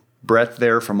good breadth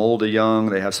there from old to young.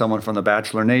 They have someone from the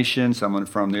Bachelor Nation, someone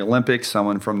from the Olympics,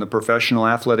 someone from the professional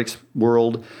athletics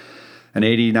world, an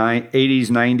 80s,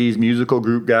 90s musical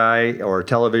group guy or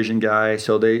television guy.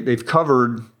 So they've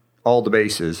covered all the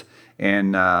bases,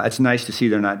 and it's nice to see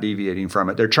they're not deviating from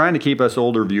it. They're trying to keep us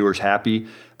older viewers happy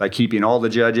by keeping all the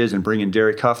judges and bringing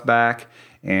Derek Huff back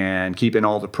and keeping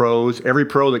all the pros. Every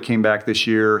pro that came back this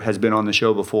year has been on the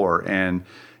show before, and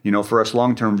for us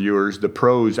long-term viewers, the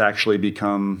pros actually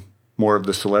become more of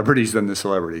the celebrities than the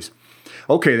celebrities.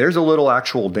 Okay, there's a little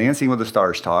actual Dancing with the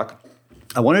Stars talk.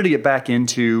 I wanted to get back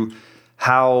into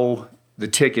how the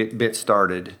ticket bit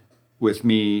started with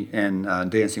me and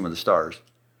Dancing with the Stars.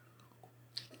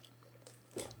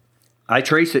 I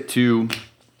trace it to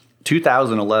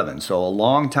 2011, so a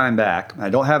long time back. I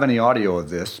don't have any audio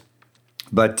of this,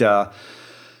 but I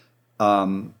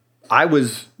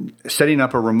was setting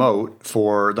up a remote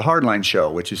for the Hardline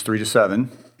show, which is 3 to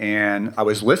 7, and I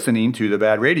was listening to the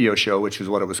Bad Radio show, which is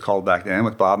what it was called back then,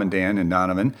 with Bob and Dan and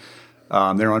Donovan.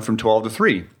 They're on from 12 to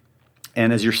 3.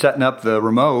 And as you're setting up the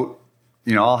remote,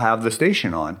 I'll have the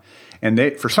station on. And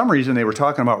for some reason, they were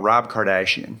talking about Rob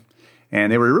Kardashian.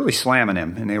 And they were really slamming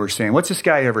him. And they were saying, what's this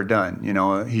guy ever done?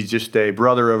 He's just a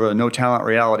brother of a no-talent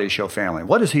reality show family.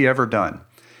 What has he ever done?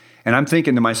 And I'm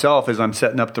thinking to myself as I'm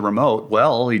setting up the remote,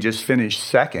 well, he just finished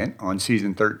second on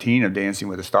season 13 of Dancing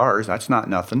with the Stars. That's not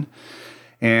nothing.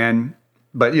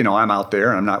 But I'm out there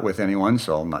and I'm not with anyone,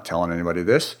 so I'm not telling anybody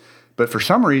this. But for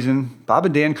some reason, Bob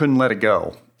and Dan couldn't let it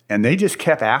go. And they just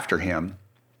kept after him.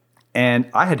 And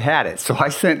I had it. So I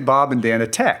sent Bob and Dan a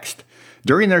text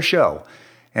during their show.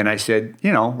 And I said,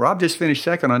 Rob just finished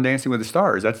second on Dancing with the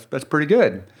Stars. That's pretty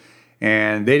good.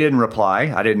 And they didn't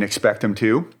reply. I didn't expect them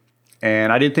to.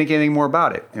 And I didn't think anything more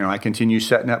about it. I continue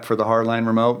setting up for the Hardline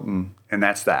remote, and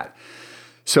that's that.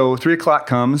 So 3 o'clock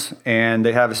comes, and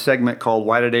they have a segment called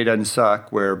Why Today Doesn't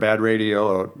Suck, where Bad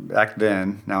Radio, back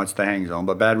then, now it's the Hang Zone,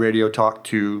 but Bad Radio talked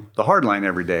to the Hardline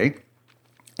every day.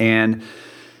 And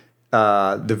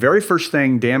the very first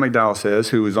thing Dan McDowell says,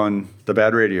 who was on the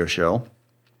Bad Radio show,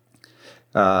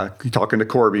 talking to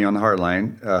Corby on the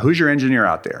Hardline, who's your engineer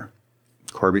out there?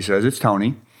 Corby says, it's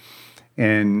Tony.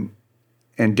 And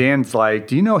Dan's like,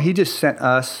 do you know he just sent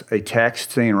us a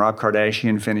text saying Rob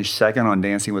Kardashian finished second on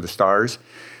Dancing with the Stars?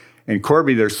 And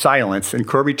Corby, there's silence. And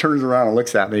Corby turns around and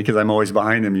looks at me, because I'm always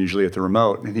behind him usually at the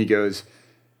remote. And he goes,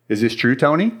 is this true,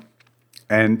 Tony?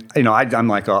 And, I'm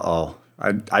like, uh-oh.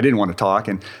 I didn't want to talk.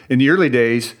 And in the early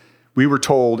days, we were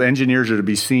told engineers are to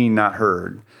be seen, not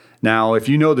heard. Now, if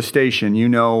you know the station, you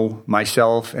know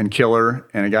myself and Killer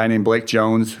and a guy named Blake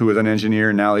Jones, who was an engineer,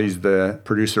 and now he's the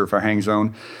producer for Hang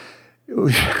Zone.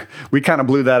 We kind of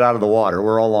blew that out of the water.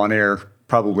 We're all on air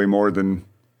probably more than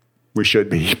we should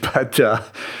be. But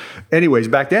anyways,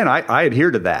 back then, I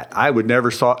adhered to that. I would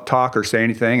never talk or say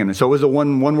anything. And so it was a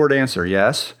one-word answer,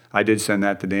 yes. I did send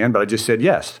that to Dan, but I just said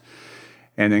yes.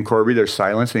 And then Corby, there's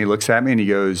silence, and he looks at me and he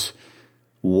goes,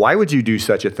 why would you do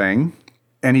such a thing?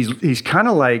 And he's kind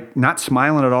of like not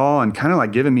smiling at all and kind of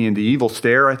like giving me the evil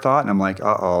stare, I thought. And I'm like,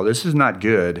 uh-oh, this is not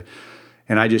good.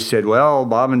 And I just said, well,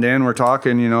 Bob and Dan were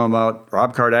talking, about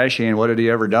Rob Kardashian. What had he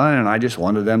ever done? And I just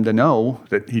wanted them to know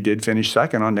that he did finish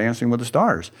second on Dancing with the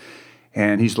Stars.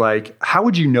 And he's like, how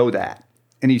would you know that?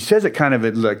 And he says it kind of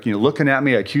like, looking at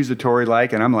me accusatory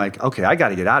like, and I'm like, okay, I got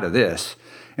to get out of this.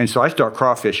 And so I start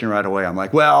crawfishing right away. I'm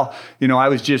like, well, I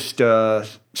was just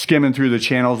skimming through the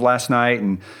channels last night,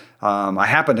 and I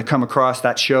happened to come across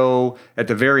that show at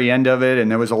the very end of it, and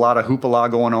there was a lot of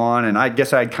hoopla going on, and I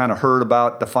guess I'd kind of heard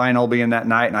about the final being that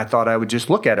night, and I thought I would just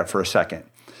look at it for a second.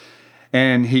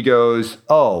 And he goes,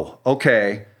 oh,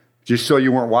 okay, just so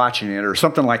you weren't watching it, or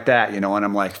something like that, and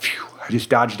I'm like, phew, I just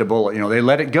dodged a bullet. They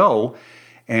let it go,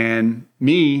 and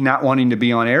me not wanting to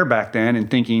be on air back then and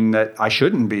thinking that I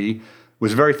shouldn't be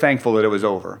was very thankful that it was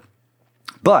over.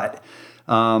 But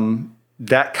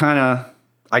that kind of,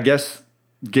 I guess,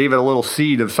 gave it a little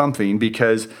seed of something,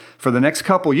 because for the next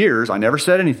couple years, I never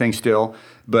said anything still,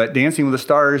 but Dancing with the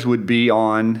Stars would be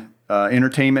on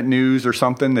entertainment news or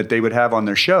something that they would have on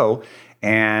their show,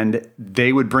 and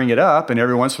they would bring it up, and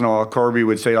every once in a while, Corby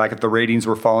would say, like, if the ratings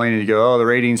were falling, and he'd go, oh, the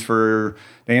ratings for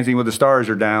Dancing with the Stars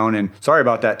are down, and sorry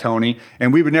about that, Tony.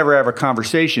 And we would never have a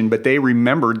conversation, but they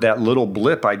remembered that little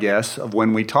blip, I guess, of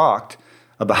when we talked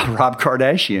about Rob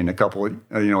Kardashian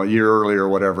a year earlier, or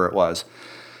whatever it was.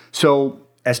 So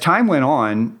as time went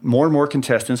on, more and more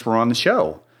contestants were on the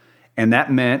show. And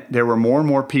that meant there were more and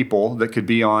more people that could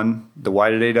be on the Why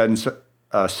Today Doesn't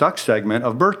Suck segment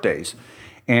of birthdays.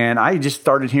 And I just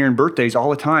started hearing birthdays all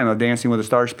the time of Dancing with the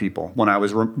Stars people when I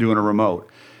was doing a remote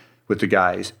with the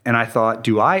guys. And I thought,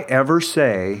 do I ever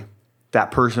say that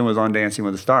person was on Dancing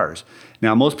with the Stars?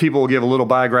 Now, most people will give a little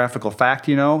biographical fact,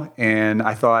 and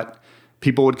I thought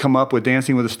people would come up with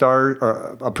Dancing with the Stars,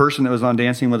 or a person that was on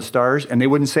Dancing with the Stars, and they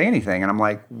wouldn't say anything. And I'm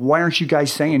like, why aren't you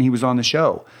guys saying he was on the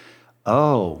show?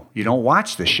 Oh, you don't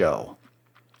watch the show.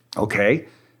 Okay,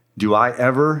 do I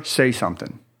ever say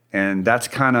something? And that's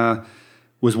kind of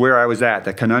was where I was at,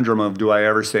 the conundrum of, do I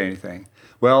ever say anything?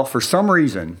 Well, for some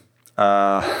reason,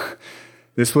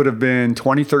 this would have been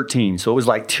 2013. So it was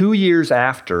like 2 years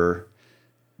after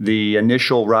the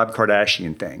initial Rob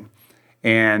Kardashian thing.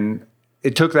 And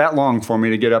it took that long for me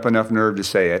to get up enough nerve to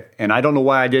say it. And I don't know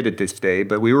why I did it this day,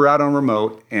 but we were out on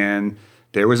remote, and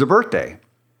there was a birthday.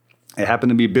 It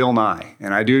happened to be Bill Nye.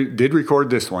 And I did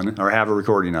record this one, or have a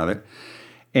recording of it.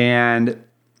 And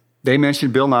they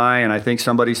mentioned Bill Nye, and I think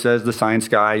somebody says the science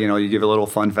guy, you give a little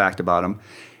fun fact about him.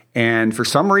 And for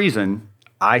some reason,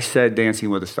 I said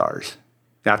Dancing with the Stars.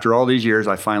 After all these years,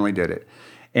 I finally did it.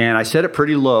 And I said it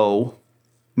pretty low,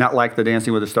 not like the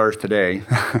Dancing with the Stars today.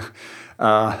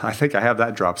 I think I have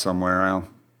that drop somewhere.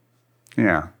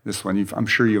 This one. I'm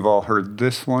sure you've all heard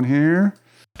this one here.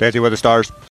 Dancing with the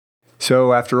Stars.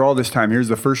 So after all this time, here's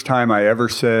the first time I ever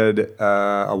said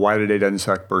a Why Today Doesn't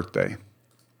Suck birthday.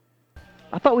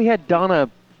 I thought we had Donna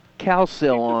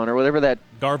Calcill on, or whatever that.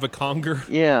 Darva Conger.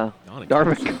 Yeah,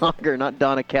 Darva Conger, not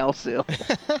Donna Calcill.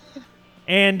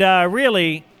 And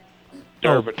really,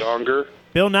 Darva Donger.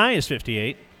 Bill Nye is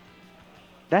 58.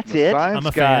 That's it? I'm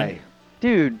a fan.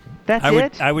 Dude, that's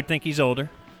it? I would think he's older.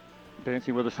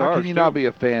 Dancing with the Stars. How can you not be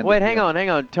a fan? Wait, hang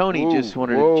on. Tony just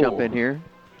wanted to jump in here.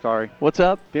 Sorry. What's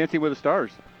up? Dancing with the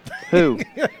Stars. Who?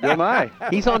 Bill Nye.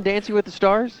 He's on Dancing with the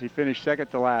Stars? He finished second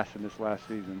to last in this last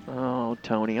season. Oh,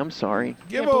 Tony, I'm sorry.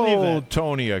 Give old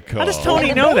Tony a call. How does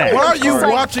Tony know that? Why are you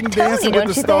watching Dancing with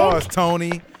the Stars,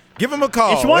 Tony? Give him a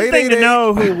call. It's one thing to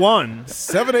know who won.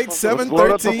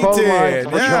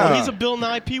 787-1310. Yeah. He's a Bill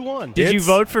Nye P1. Did you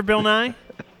vote for Bill Nye?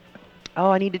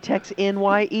 Oh, I need to text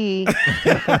NYE.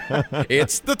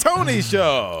 It's the Tony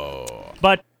Show.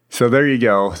 But so there you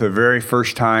go. The very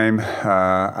first time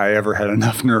I ever had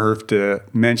enough nerve to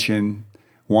mention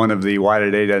one of the Why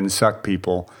Today Doesn't Suck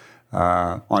people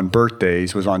on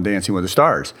birthdays was on Dancing with the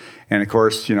Stars. And of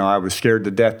course, I was scared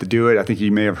to death to do it. I think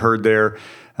you may have heard there.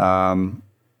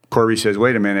 Corby says,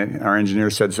 wait a minute, our engineer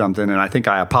said something. And I think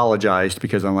I apologized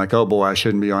because I'm like, oh boy, I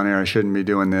shouldn't be on air. I shouldn't be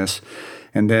doing this.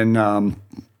 And then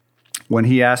when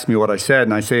he asked me what I said,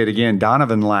 and I say it again,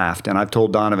 Donovan laughed. And I've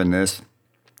told Donovan this.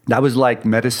 That was like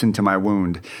medicine to my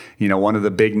wound. One of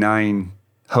the Big Nine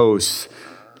hosts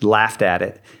laughed at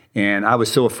it. And I was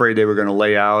so afraid they were going to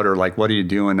lay out or like, what are you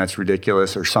doing? That's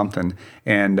ridiculous or something.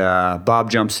 And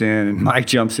Bob jumps in and Mike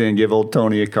jumps in, give old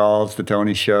Tony a call. It's the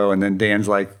Tony Show. And then Dan's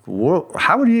like, whoa,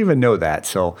 how would you even know that?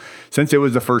 So since it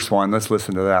was the first one, let's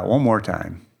listen to that one more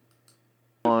time.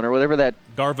 Or whatever that.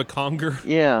 Darva Conger.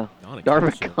 Yeah. Donna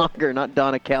Darva Calcill. Conger, not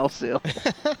Donna Calcill.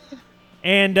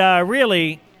 And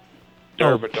really,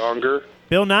 Darva Donger.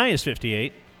 Bill Nye is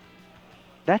 58.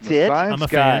 That's it? Science I'm a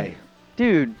guy. fan.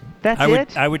 Dude, that's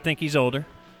I it? would think he's older.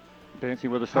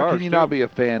 Dancing with the How Stars. can you too. not be a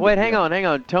fan? Wait, hang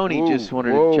on. Tony just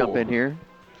wanted to jump in here.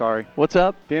 Sorry. What's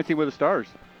up? Dancing with the Stars.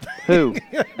 Who?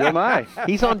 Bill Nye.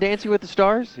 He's on Dancing with the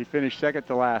Stars? He finished second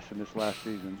to last in this last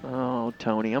season. Oh,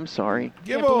 Tony, I'm sorry.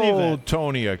 Give Can't believe old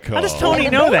Tony a call. How does Tony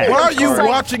know that? Why are you Sorry.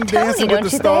 watching Dancing Tony,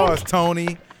 with the don't you Stars,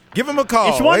 Tony? Give him a call.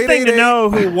 It's one thing to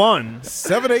know who won.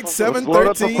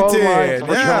 787-1310.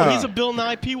 Yeah. He's a Bill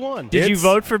Nye P1. Did you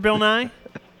vote for Bill Nye?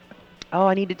 Oh,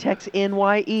 I need to text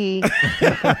NYE.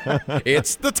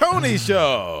 It's the Tony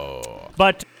Show.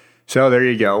 But So there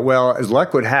you go. Well, as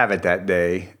luck would have it that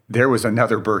day, there was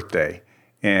another birthday.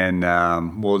 And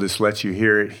we'll just let you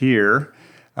hear it here.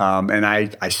 And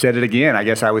I said it again. I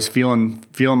guess I was feeling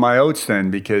my oats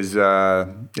then because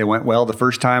it went well the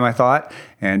first time, I thought.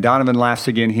 And Donovan laughs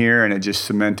again here, and it just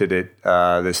cemented it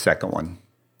this second one.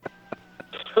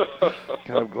 God,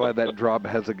 I'm glad that drop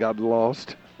hasn't gotten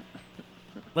lost.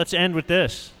 let's end with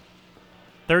this.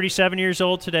 37 years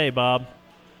old today, Bob.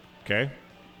 Okay.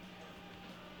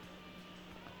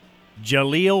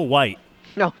 Jaleel White.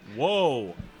 No.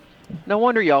 Whoa. No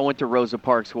wonder y'all went to Rosa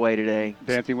Parks Way today.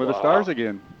 Dancing with the Stars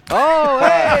again. Oh,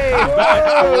 hey!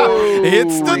 Whoa.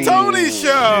 It's the Tony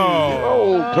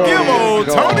Show. Tony. Give old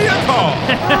Tony a call.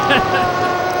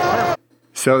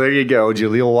 So there you go.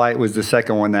 Jaleel White was the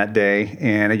second one that day.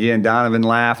 And again, Donovan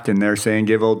laughed, and they're saying,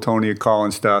 give old Tony a call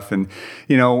and stuff. And,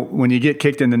 you know, when you get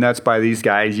kicked in the nuts by these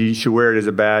guys, you should wear it as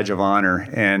a badge of honor.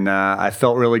 And I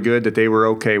felt really good that they were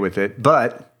okay with it.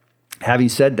 But having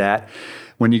said that,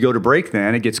 when you go to break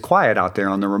then, it gets quiet out there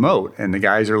on the remote. And the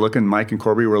guys are looking, Mike and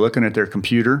Corby were looking at their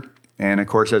computer. And, of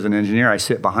course, as an engineer, I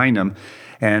sit behind them.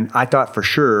 And I thought for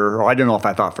sure, or I don't know if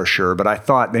I thought for sure, but I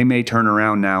thought they may turn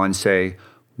around now and say,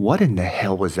 what in the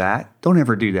hell was that? Don't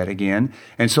ever do that again.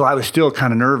 And so I was still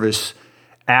kind of nervous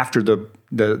after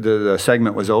the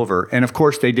segment was over. And, of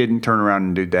course, they didn't turn around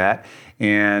and do that.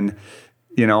 And,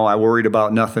 you know, I worried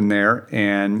about nothing there.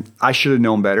 And I should have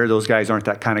known better. Those guys aren't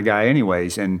that kind of guy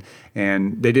anyways. And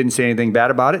they didn't say anything bad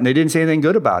about it, and they didn't say anything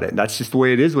good about it. That's just the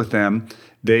way it is with them.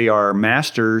 They are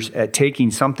masters at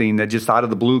taking something that just out of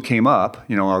the blue came up,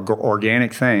 you know, an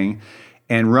organic thing,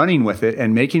 and running with it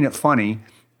and making it funny.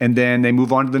 And then they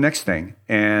move on to the next thing.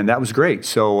 And that was great.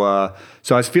 So I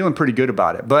was feeling pretty good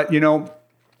about it. But, you know,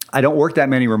 I don't work that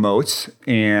many remotes,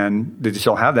 and they just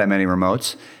don't have that many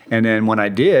remotes. And then when I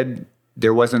did,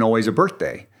 there wasn't always a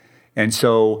birthday. And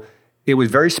so it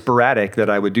was very sporadic that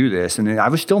I would do this. And I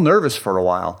was still nervous for a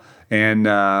while. And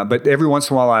but every once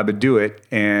in a while I would do it.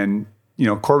 And, you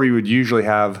know, Corby would usually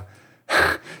have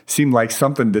seemed like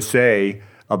something to say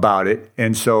about it.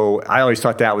 And so I always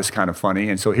thought that was kind of funny.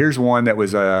 And so here's one that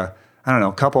was, I don't know,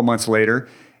 a couple months later.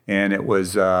 And it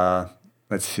was,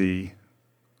 let's see.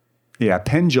 Yeah,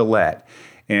 Penn Jillette.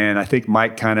 And I think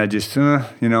Mike kind of just, you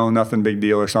know, nothing big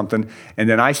deal or something. And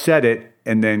then I said it,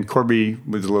 and then Corby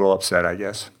was a little upset, I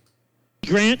guess.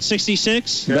 Grant,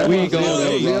 66. We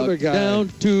go the other guy. Down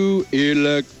to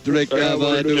Electric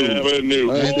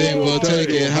Avenue. And then we'll take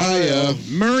it higher.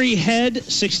 Murray Head,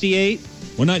 68.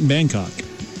 One night in Bangkok.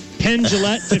 Penn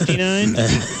Jillette, 59.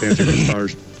 Dancing with the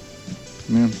Stars.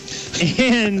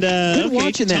 And Quit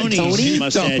watching that, Tony's Tony.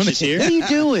 mustache is here. What are you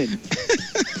doing?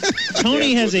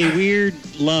 Tony has a weird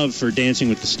love for Dancing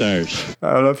with the Stars.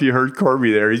 I don't know if you heard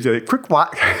Corby there. He's like,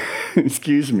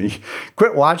 excuse me,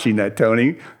 quit watching that,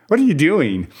 Tony. What are you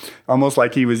doing? Almost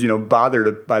like he was, you know,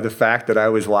 bothered by the fact that I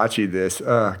was watching this.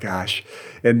 Oh, gosh.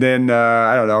 And then,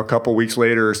 I don't know, a couple weeks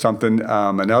later or something,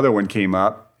 another one came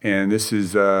up, and this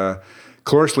is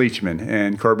Cloris Leachman.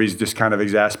 And Corby's just kind of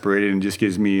exasperated and just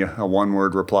gives me a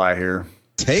one-word reply here.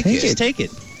 Take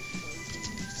it.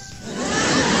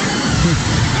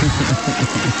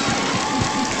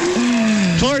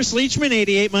 Cloris Leachman,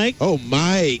 88, Mike. Oh,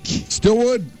 Mike.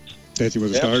 Stillwood. Dancing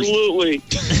with the Stars. Absolutely.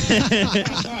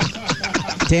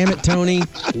 Damn it, Tony.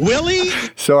 Willie.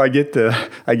 So I get the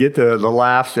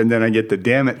laughs, and then I get the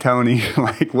damn it, Tony.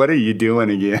 Like, what are you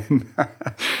doing again?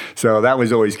 So that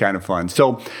was always kind of fun.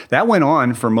 So that went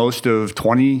on for most of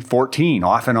 2014,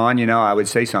 off and on, you know, I would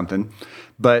say something.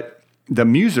 But the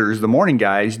Musers, the morning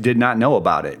guys, did not know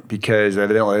about it because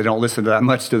evidently they don't listen that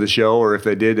much to the show, or if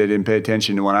they did, they didn't pay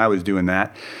attention to when I was doing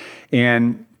that.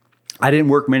 And I didn't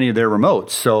work many of their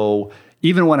remotes. So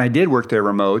even when I did work their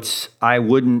remotes, I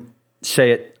wouldn't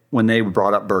say it when they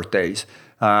brought up birthdays.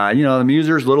 The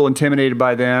Muser's a little intimidated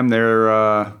by them.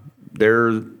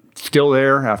 They're still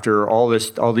there after all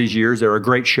these years. They're a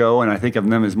great show, and I think of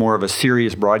them as more of a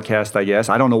serious broadcast, I guess.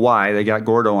 I don't know why. They got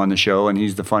Gordo on the show, and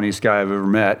he's the funniest guy I've ever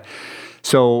met.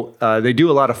 So they do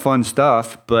a lot of fun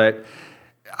stuff, but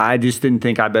I just didn't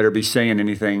think I better be saying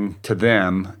anything to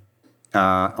them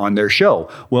on their show.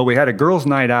 Well, we had a girls'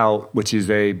 night out, which is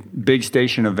a big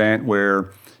station event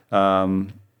where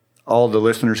all the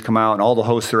listeners come out and all the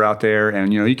hosts are out there,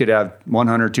 and you could have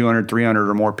 100, 200, 300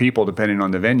 or more people depending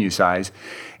on the venue size.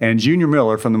 And Junior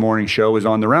Miller from the morning show was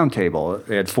on the round table.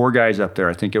 They had 4 guys up there.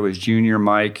 I think it was Junior,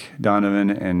 Mike, Donovan,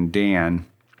 and Dan.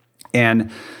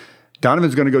 And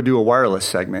Donovan's going to go do a wireless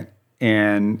segment,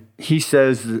 and he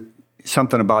says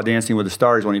something about Dancing with the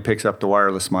Stars when he picks up the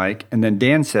wireless mic, and then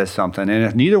Dan says something. And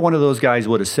if neither one of those guys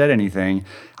would have said anything,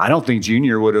 I don't think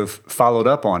Junior would have followed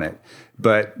up on it.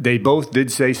 But they both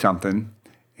did say something,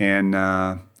 and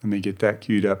let me get that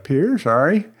queued up here,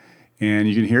 sorry. And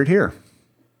you can hear it here.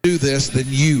 Do this, then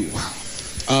you.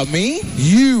 Me?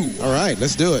 You. All right,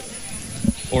 let's do it.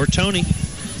 Or Tony.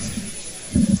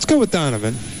 Let's go with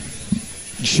Donovan.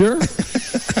 Sure.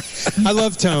 I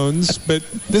love tones, but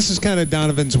this is kind of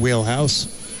Donovan's wheelhouse.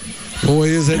 Boy,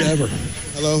 is it ever.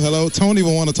 Hello. Tony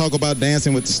will want to talk about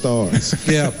Dancing with the Stars.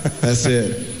 Yeah, that's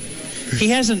it. He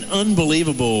has an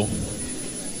unbelievable,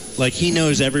 he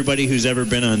knows everybody who's ever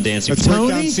been on Dancing. Let's break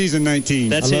down season 19.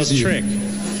 That's his trick.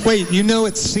 Wait,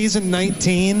 it's season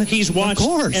 19? He's watched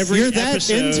every You're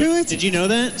episode. That into it? Did you know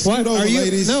that? What? Over, are you?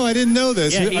 ladies. No, I didn't know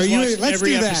this. Yeah, Let's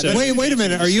do that. episode. Wait a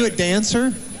minute. Are you a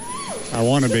dancer? I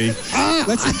want to be.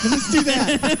 Let's do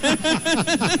that.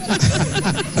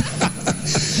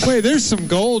 Wait, there's some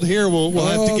gold here. We'll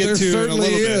have to get to in a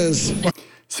little bit.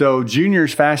 So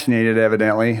Junior's fascinated,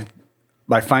 evidently,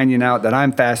 by finding out that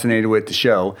I'm fascinated with the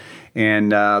show. And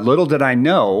little did I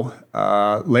know,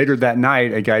 later that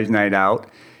night, at Guys Night Out,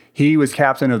 he was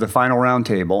captain of the final round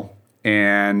table,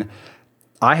 and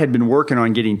I had been working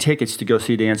on getting tickets to go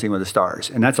see Dancing with the Stars.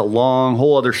 And that's a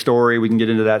whole other story. We can get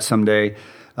into that someday.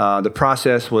 The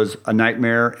process was a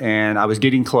nightmare, and I was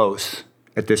getting close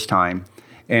at this time.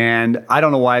 And I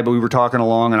don't know why, but we were talking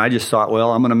along, and I just thought,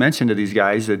 well, I'm going to mention to these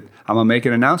guys that I'm going to make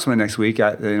an announcement next week.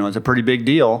 It's a pretty big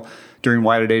deal during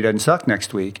Why Today Doesn't Suck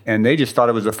next week. And they just thought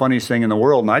it was the funniest thing in the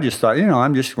world, and I just thought,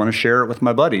 I'm just going to share it with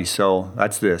my buddies. So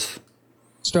that's this.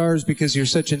 Stars, because you're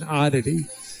such an oddity.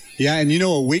 Yeah, and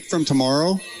a week from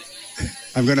tomorrow,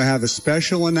 I'm going to have a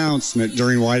special announcement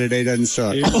during Why Today Doesn't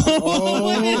Suck. That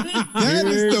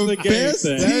is the best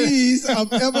tease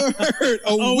I've ever heard.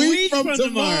 A week from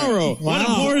tomorrow. What a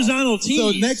horizontal tease.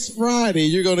 So next Friday,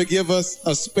 you're going to give us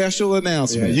a special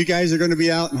announcement. Yeah, you guys are going to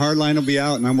be out, and Hardline will be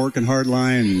out, and I'm working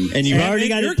Hardline. And you've already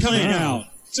got it planned out.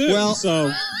 Well,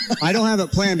 so I don't have it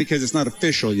planned because it's not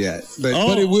official yet.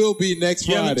 But it will be next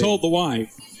Friday. You haven't told the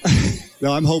wife.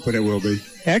 No, I'm hoping it will be.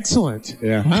 Excellent.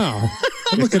 Yeah. Wow.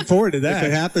 I'm looking forward to that.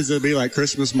 If it happens, it'll be like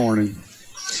Christmas morning.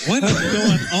 What is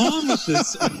going on with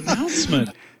this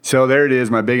announcement? So there it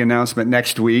is, my big announcement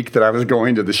next week that I was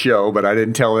going to the show, but I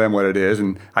didn't tell them what it is.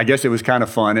 And I guess it was kind of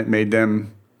fun. It made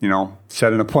them,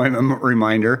 set an appointment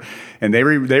reminder. And they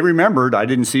remembered. I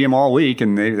didn't see them all week,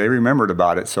 and they remembered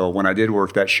about it. So when I did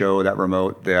work that show, that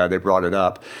remote, they brought it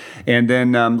up. And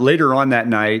then later on that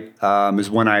night is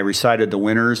when I recited the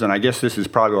winners. And I guess this is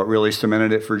probably what really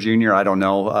cemented it for Junior. I don't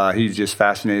know. He's just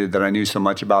fascinated that I knew so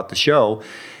much about the show.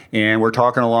 And we're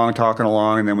talking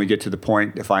along, and then we get to the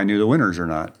point if I knew the winners or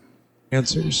not.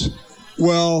 Answers.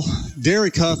 Well,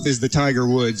 Derek Huff is the Tiger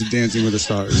Woods of Dancing with the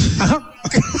Stars.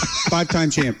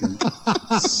 5-time champion.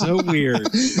 So weird.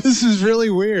 This is really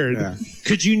weird. Yeah.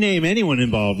 Could you name anyone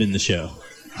involved in the show?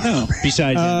 No.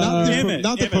 Besides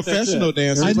not the professional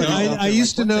dancers. I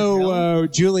used to know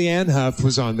Julianne Hough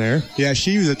was on there. Yeah,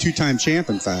 she was a 2-time champ,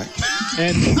 in fact.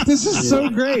 And this is so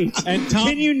great. And Tom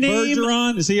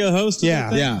Bergeron, is he a host?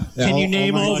 Yeah. Can you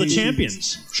name all the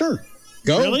champions? Sure.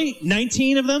 Go. Really?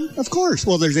 19 of them? Of course.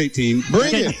 Well, there's 18.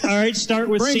 Bring it. All right, start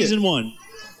with season 1.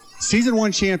 Season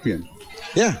 1 champion.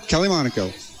 Yeah. Kelly Monaco.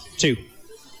 2.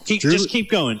 Just keep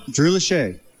going. Drew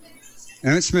Lachey.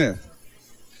 Emmett Smith.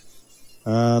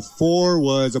 4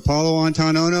 was Apollo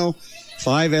Antanono.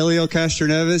 5, Elio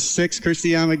Castroneves. 6,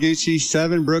 Christy Yamaguchi.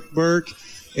 7, Brooke Burke.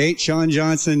 8, Sean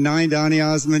Johnson. 9, Donnie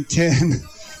Osmond. 10,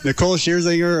 Nicole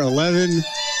Scherzinger. 11,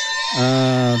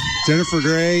 Jennifer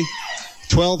Gray.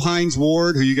 12, Hines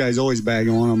Ward, who you guys always bag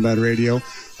on Bad Radio.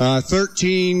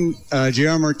 13,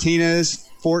 JR Martinez.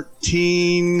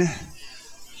 14,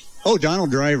 Oh,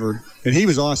 Donald Driver. And he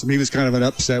was awesome. He was kind of an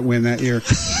upset win that year.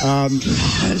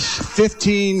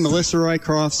 15, Melissa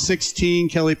Rycroft. 16,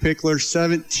 Kelly Pickler.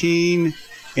 17,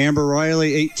 Amber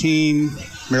Riley. 18,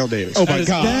 Meryl Davis. Oh, my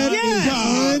God.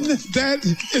 That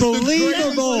is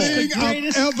Believable. the greatest thing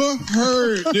I've ever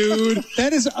heard, dude.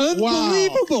 That is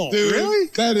unbelievable. Wow, dude. Really?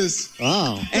 That is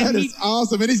Wow. that is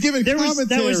awesome. And he's giving commentary.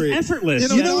 That was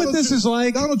effortless. You know what this is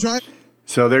like? Donald Driver.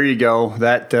 So there you go.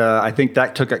 That I think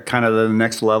that took it kind of to the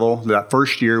next level. That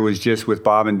first year was just with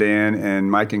Bob and Dan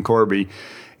and Mike and Corby.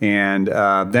 And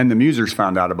then the Musers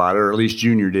found out about it, or at least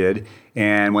Junior did.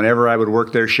 And whenever I would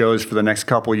work their shows for the next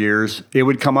couple years, it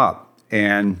would come up.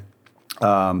 And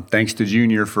thanks to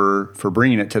Junior for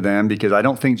bringing it to them, because I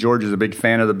don't think George is a big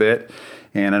fan of the bit,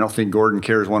 and I don't think Gordon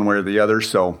cares one way or the other.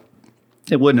 So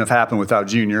it wouldn't have happened without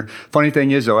Junior. Funny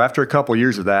thing is, though, after a couple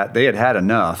years of that, they had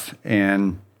enough,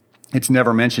 and it's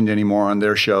never mentioned anymore on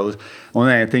their shows.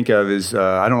 Only thing I think of is,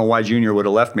 I don't know why Junior would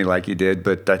have left me like he did,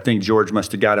 but I think George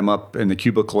must have got him up in the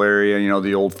cubicle area,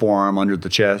 the old forearm under the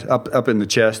chest, up in the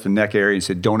chest and neck area, and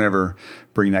said, don't ever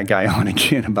bring that guy on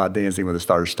again about Dancing with the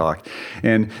Stars talk.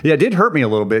 And yeah, it did hurt me a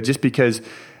little bit, just because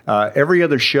every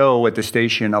other show at the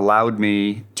station allowed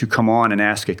me to come on and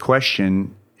ask a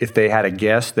question if they had a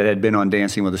guest that had been on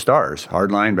Dancing with the Stars.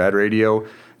 Hardline, Bad Radio,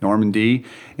 Norman D.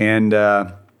 And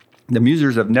the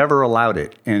Musers have never allowed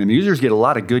it, and the Musers get a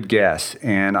lot of good guests.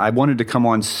 And I wanted to come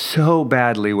on so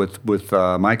badly with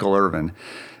Michael Irvin,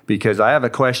 because I have a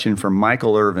question for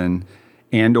Michael Irvin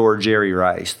and/or Jerry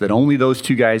Rice that only those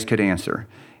two guys could answer,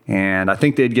 and I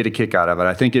think they'd get a kick out of it.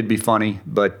 I think it'd be funny,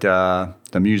 but the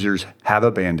Musers have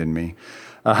abandoned me.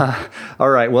 All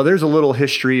right, well, there's a little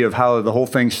history of how the whole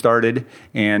thing started,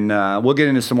 and we'll get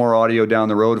into some more audio down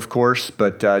the road, of course,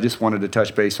 but I just wanted to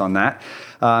touch base on that.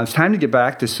 It's time to get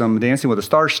back to some Dancing with the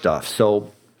Stars stuff.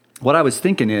 So what I was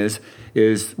thinking is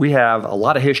we have a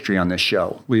lot of history on this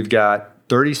show. We've got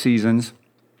 30 seasons,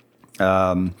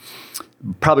 probably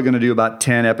going to do about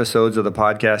 10 episodes of the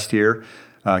podcast here.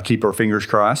 Keep our fingers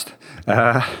crossed.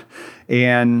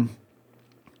 And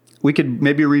we could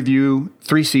maybe review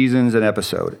 3 seasons an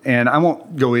episode. And I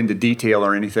won't go into detail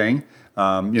or anything.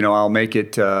 I'll make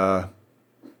it as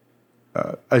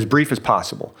brief as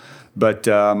possible. But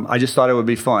I just thought it would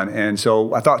be fun. And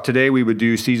so I thought today we would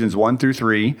do seasons 1 through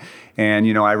 3.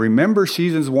 And, I remember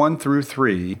seasons 1 through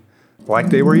 3 like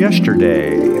they were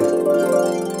yesterday.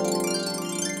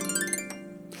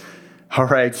 All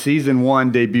right, season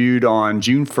 1 debuted on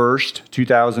June 1st,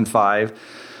 2005.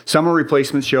 Summer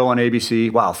replacement show on ABC.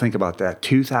 Wow, think about that.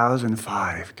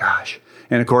 2005, gosh.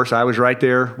 And of course, I was right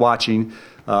there watching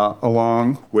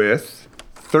along with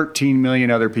 13 million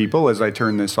other people as I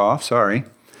turn this off. Sorry.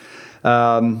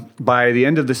 By the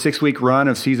end of the 6-week run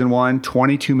of season 1,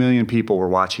 22 million people were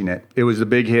watching it. It was a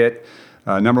big hit,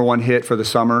 number 1 hit for the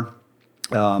summer.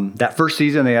 That first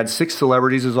season, they had 6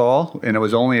 celebrities is all, and it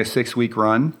was only a 6-week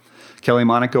run. Kelly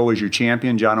Monaco was your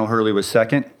champion. John O'Hurley was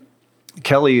second.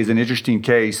 Kelly is an interesting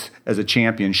case as a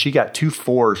champion. She got 2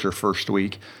 4s her first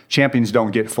week. Champions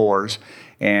don't get 4s.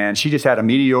 And she just had a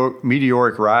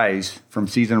meteoric rise from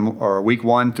week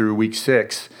 1 through week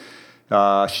 6. She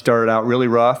started out really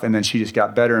rough, and then she just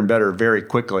got better and better very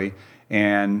quickly.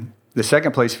 And the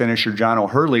second place finisher, John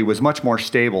O'Hurley, was much more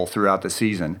stable throughout the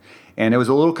season. And it was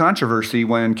a little controversy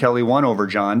when Kelly won over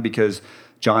John, because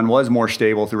John was more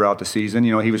stable throughout the season.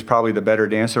 He was probably the better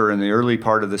dancer in the early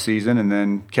part of the season, and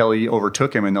then Kelly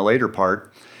overtook him in the later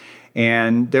part.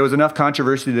 And there was enough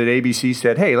controversy that ABC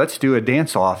said, hey, let's do a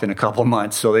dance-off in a couple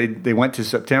months. So they went to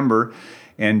September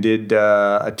and did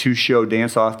a 2-show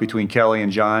dance-off between Kelly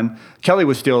and John. Kelly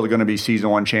was still going to be season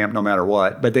 1 champ no matter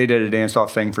what, but they did a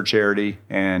dance-off thing for charity,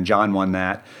 and John won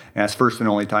that. And that's first and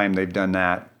only time they've done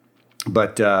that.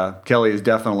 But Kelly is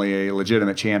definitely a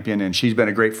legitimate champion, and she's been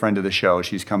a great friend of the show.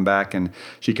 She's come back, and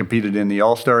she competed in the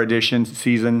All-Star Edition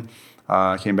season,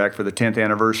 came back for the 10th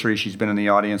anniversary. She's been in the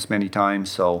audience many times,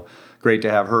 so great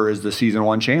to have her as the season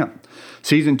 1 champ.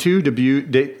 Season 2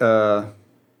 debuted?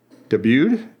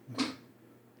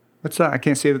 What's that? I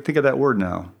can't think of that word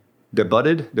now.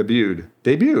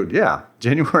 Debuted, yeah.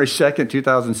 January 2nd,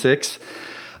 2006.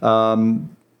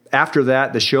 After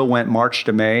that, the show went March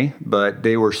to May, but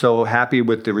they were so happy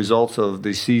with the results of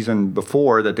the season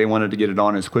before that they wanted to get it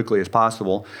on as quickly as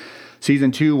possible.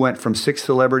 Season 2 went from 6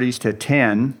 celebrities to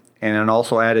 10, and then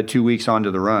also added 2 weeks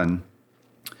onto the run.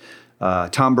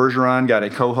 Tom Bergeron got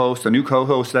a new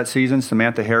co-host that season,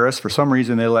 Samantha Harris. For some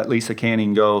reason, they let Lisa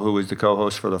Canning go, who was the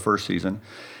co-host for the first season.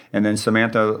 And then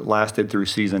Samantha lasted through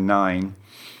season 9.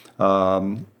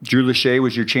 Drew Lachey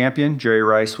was your champion. Jerry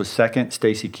Rice was second.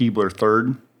 Stacy Keibler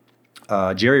third.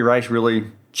 Jerry Rice really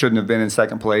shouldn't have been in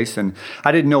second place. And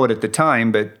I didn't know it at the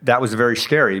time, but that was very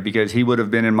scary because he would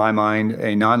have been, in my mind,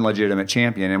 a non-legitimate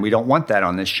champion. And we don't want that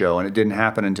on this show. And it didn't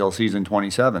happen until season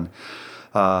 27.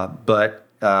 But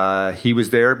he was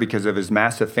there because of his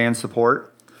massive fan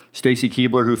support. Stacy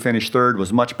Keibler, who finished third,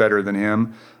 was much better than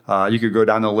him. You could go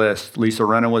down the list. Lisa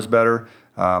Rinna was better.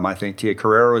 I think Tia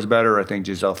Carrera was better. I think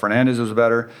Giselle Fernandez was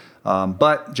better.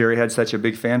 But Jerry had such a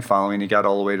big fan following, he got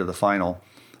all the way to the final.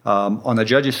 On the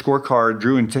judges' scorecard,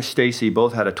 Drew and Stacy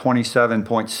both had a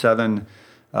 27.7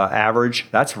 average.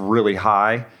 That's really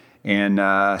high.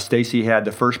 And Stacy had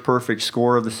the first perfect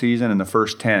score of the season in the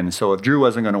first 10. So if Drew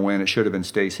wasn't going to win, it should have been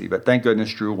Stacy. But thank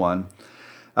goodness Drew won.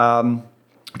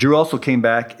 Drew also came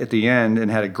back at the end and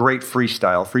had a great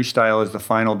freestyle. Freestyle is the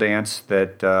final dance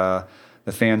that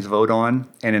the fans vote on.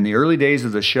 And in the early days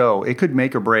of the show, it could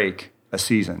make or break a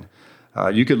season.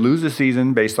 You could lose a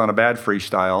season based on a bad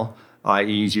freestyle,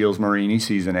 i.e. Gilles Marini,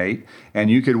 season 8,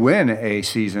 and you could win a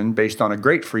season based on a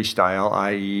great freestyle,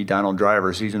 i.e. Donald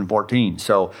Driver, season 14.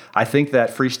 So I think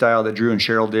that freestyle that Drew and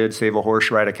Cheryl did, Save a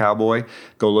Horse, Ride a Cowboy,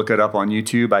 go look it up on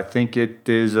YouTube. I think it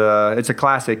is it's a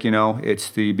classic, you know. It's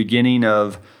the beginning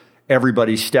of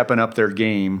everybody stepping up their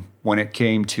game when it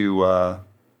came to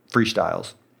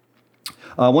freestyles.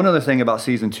 One other thing about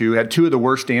season 2, had 2 of the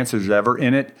worst dancers ever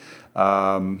in it.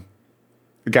 A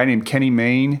guy named Kenny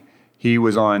Mayne. He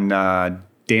was on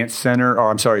Sports Center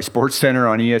on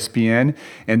ESPN,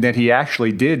 and then he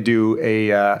actually did do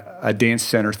a Dance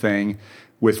Center thing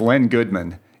with Len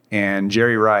Goodman and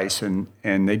Jerry Rice, and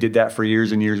they did that for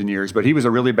years and years and years. But he was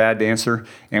a really bad dancer,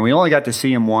 and we only got to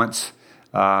see him once.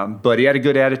 But he had a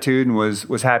good attitude and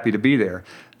was happy to be there.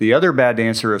 The other bad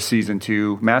dancer of season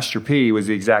 2, Master P, was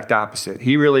the exact opposite.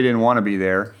 He really didn't want to be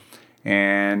there,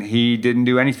 and he didn't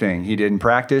do anything. He didn't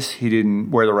practice. He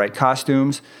didn't wear the right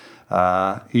costumes.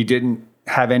 He didn't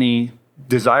have any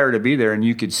desire to be there, and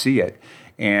you could see it.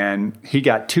 And he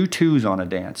got 2 2s on a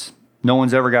dance. No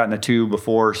one's ever gotten a 2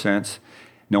 before or since.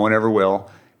 No one ever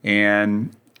will.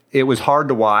 And it was hard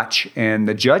to watch, and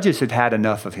the judges had had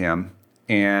enough of him.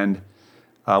 And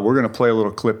we're going to play a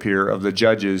little clip here of the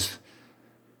judges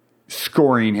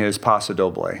scoring his Paso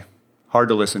Doble. Hard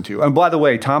to listen to. And by the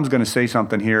way, Tom's going to say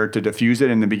something here to diffuse it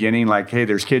in the beginning, like, hey,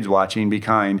 there's kids watching, be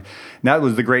kind. And that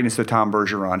was the greatness of Tom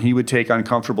Bergeron. He would take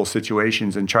uncomfortable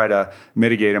situations and try to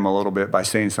mitigate them a little bit by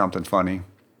saying something funny.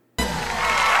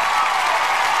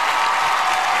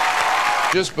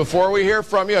 Just before we hear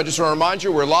from you, I just want to remind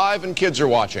you we're live and kids are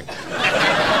watching.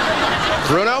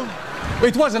 Bruno?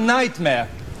 It was a nightmare.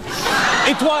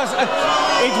 It was, oh,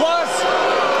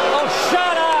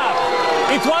 shut up!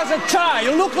 It was a child,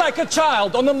 he looked like a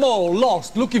child on a mall,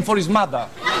 lost, looking for his mother.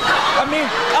 I mean,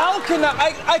 how can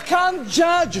I can't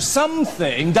judge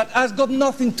something that has got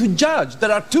nothing to judge.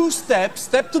 There are 2 steps,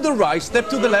 step to the right, step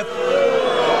to the left.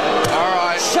 All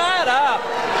right. Shut up!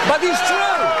 But it's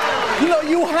true. You know,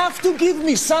 you have to give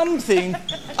me something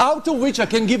out of which I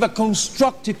can give a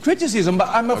constructive criticism, but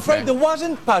I'm afraid there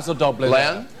wasn't Paso Doble.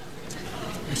 Len?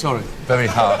 I'm sorry. Very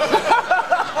hard.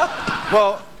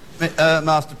 Well,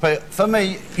 Master P, for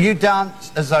me, you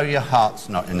dance as though your heart's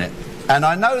not in it. And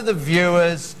I know the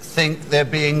viewers think they're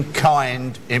being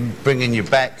kind in bringing you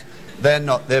back. They're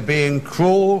not. They're being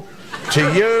cruel to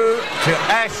you, to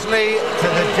Ashley, to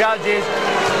the judges.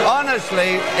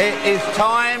 Honestly, it is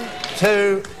time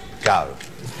to go.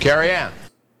 Carrie Ann.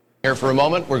 Here for a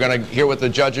moment. We're going to hear what the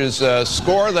judges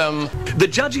score them. The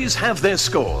judges have their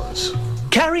scores.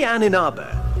 Carrie Ann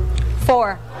Inaba.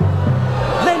 4.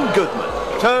 Len Goodman.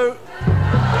 2.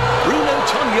 Bruno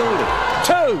Tognoli.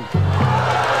 2.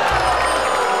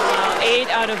 8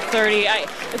 out of 30.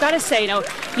 I've got to say, you know,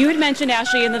 you had mentioned,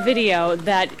 Ashley, in the video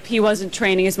that P wasn't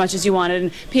training as much as you wanted.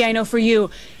 And P, I know for you,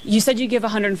 you said you give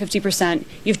 150%.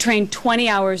 You've trained 20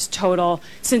 hours total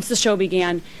since the show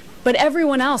began. But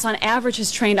everyone else, on average,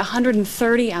 has trained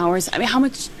 130 hours. I mean, how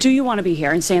much do you want to be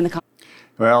here and stay in the company?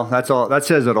 Well, that's all. That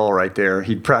says it all right there.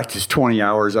 He'd practiced 20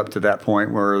 hours up to that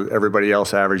point where everybody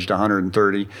else averaged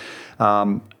 130.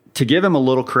 To give him a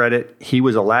little credit, he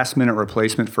was a last-minute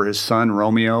replacement for his son,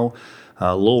 Romeo.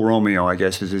 Lil Romeo, I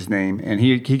guess is his name. And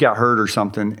he got hurt or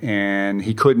something, and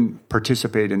he couldn't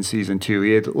participate in season 2.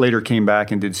 He later came back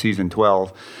and did season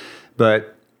 12.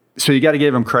 But so you got to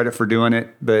give him credit for doing it.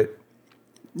 But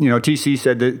you know, TC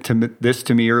said this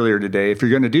to me earlier today. If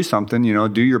you're going to do something, you know,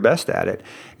 do your best at it.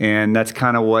 And that's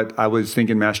kind of what I was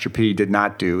thinking Master P did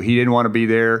not do. He didn't want to be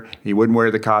there. He wouldn't wear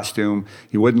the costume.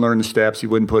 He wouldn't learn the steps. He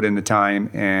wouldn't put in the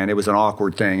time. And it was an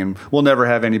awkward thing. And we'll never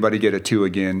have anybody get a 2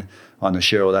 again on the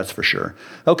show, that's for sure.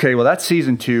 Okay, well, that's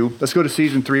season 2. Let's go to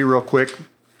season 3 real quick.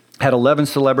 Had 11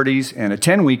 celebrities and a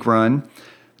 10-week run.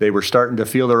 they were starting to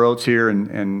feel their oats here,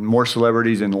 and more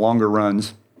celebrities and longer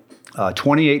runs.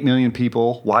 28 million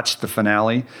people watched the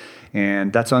finale,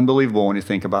 and that's unbelievable when you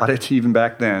think about it. Even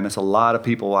back then, that's a lot of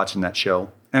people watching that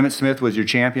show. Emmitt Smith was your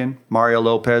champion. Mario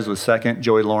Lopez was second.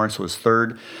 Joey Lawrence was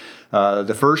third.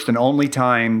 The first and only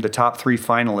time the top 3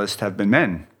 finalists have been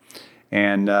men.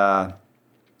 And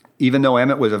even though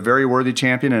Emmitt was a very worthy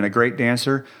champion and a great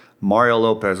dancer, Mario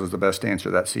Lopez was the best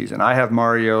dancer that season. I have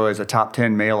Mario as a top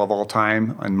 10 male of all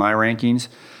time in my rankings.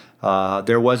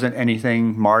 There wasn't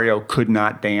anything Mario could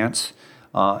not dance.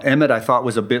 Emmitt, I thought,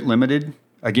 was a bit limited.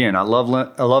 Again, I love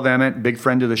Emmitt, big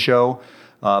friend of the show,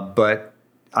 but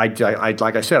I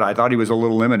like I said, I thought he was a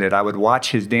little limited. I would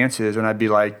watch his dances and I'd be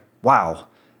like, wow,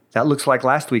 that looks like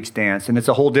last week's dance, and it's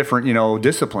a whole different,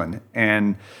 discipline.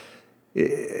 And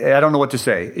I don't know what to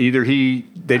say. Either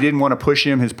they didn't want to push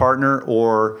him, his partner,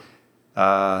 or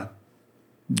either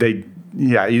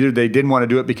they didn't want to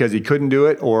do it because he couldn't do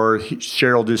it, or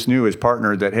Cheryl just knew, his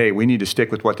partner, that, hey, we need to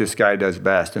stick with what this guy does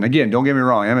best. And again, don't get me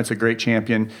wrong, Emmitt's a great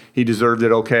champion. He deserved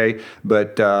it okay,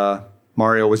 but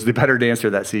Mario was the better dancer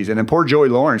that season. And poor Joey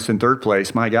Lawrence in third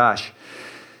place, my gosh.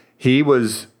 He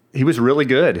was really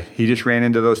good. He just ran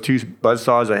into those 2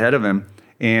 buzzsaws ahead of him.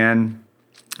 And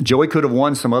Joey could have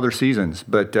won some other seasons.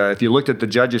 But if you looked at the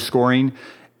judges' scoring,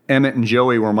 Emmitt and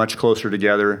Joey were much closer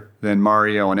together than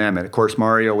Mario and Emmitt. Of course,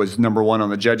 Mario was number 1 on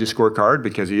the judges' scorecard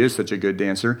because he is such a good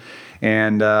dancer.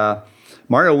 And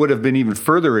Mario would have been even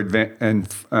further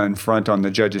in front on the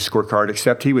judges' scorecard,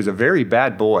 except he was a very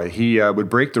bad boy. He would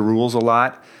break the rules a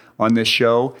lot on this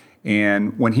show.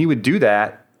 And when he would do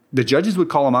that, the judges would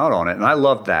call him out on it. And I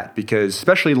loved that, because,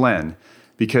 especially Len,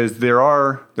 because there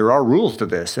are rules to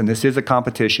this. And this is a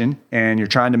competition, and you're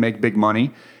trying to make big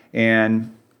money.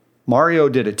 And Mario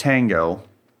did a tango,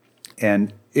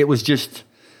 and it was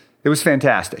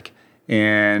fantastic.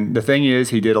 And the thing is,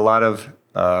 he did a lot of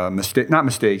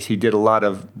he did a lot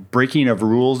of breaking of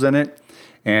rules in it,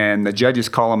 and the judges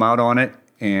call him out on it.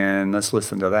 And let's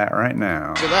listen to that right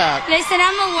now. Listen,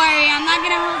 I'm a warrior. I'm not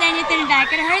going to hold anything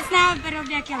back. It hurts now, but it'll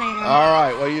be okay later. All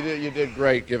right. Well, you did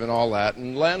great given all that.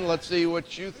 And Len, let's see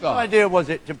what you thought. Whose idea was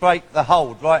it to break the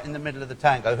hold right in the middle of the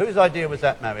tango? Whose idea was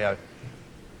that, Mario?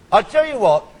 I tell you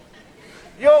what,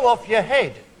 you're off your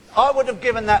head. I would have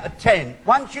given that a 10.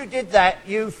 Once you did that,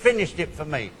 you finished it for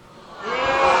me.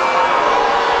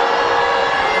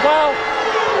 Well,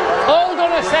 hold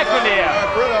on a second here.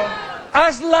 Bruno.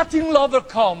 As Latin lover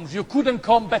comes, you couldn't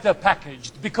come better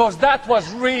packaged, because that was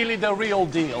really the real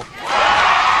deal.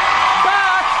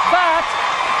 But,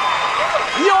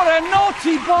 you're a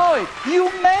naughty boy.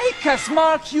 You make us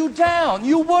mark you down.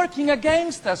 You're working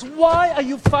against us. Why are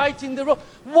you fighting the role?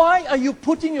 Why are you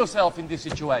putting yourself in this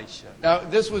situation? Now,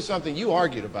 this was something you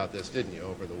argued about this, didn't you,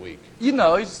 over the week? You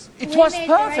know, it was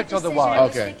perfect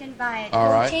otherwise. Okay.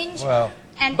 All right. Change well,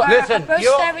 and listen, approach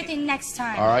everything next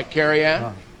time. All right, Carrie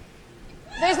Ann.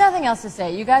 There's nothing else to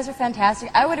say. You guys are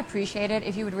fantastic. I would appreciate it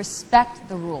if you would respect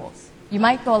the rules. You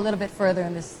might go a little bit further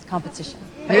in this competition.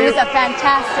 But it was a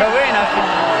fantastic... Karina,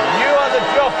 you are the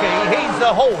jockey, he's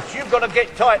the horse. You've got to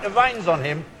get tight the reins on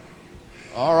him.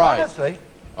 All right. Honestly.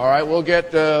 All right, we'll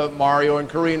get Mario and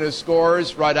Karina's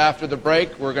scores right after the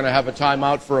break. We're going to have a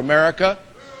timeout for America.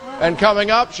 And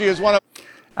coming up, she is one of...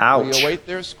 Ouch. We await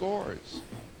their scores.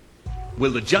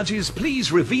 Will the judges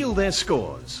please reveal their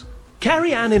scores?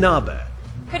 Carrie Ann Inaba.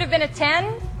 Could have been a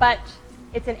 10, but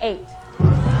it's an 8.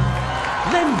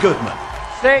 Len Goodman.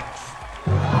 6.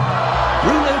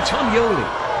 Bruno Tognoli.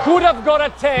 Could have got a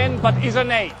 10, but is an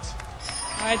 8.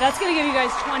 All right, that's going to give you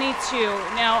guys 22.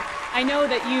 Now, I know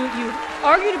that you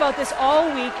argued about this all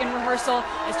week in rehearsal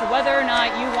as to whether or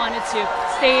not you wanted to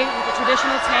stay with the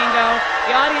traditional tango.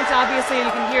 The audience, obviously, you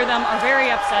can hear them, are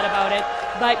very upset about it.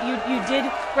 But you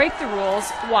did break the rules.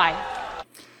 Why?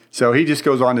 So he just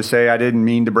goes on to say, I didn't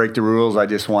mean to break the rules. I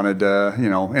just wanted to,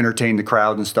 entertain the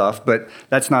crowd and stuff. But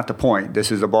that's not the point. This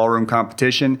is a ballroom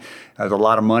competition. There's a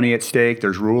lot of money at stake.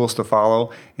 There's rules to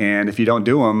follow. And if you don't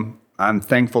do them, I'm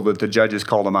thankful that the judges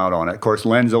called him out on it. Of course,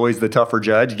 Len's always the tougher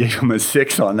judge. Gave him a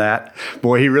 6 on that.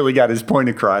 Boy, he really got his point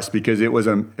across because it was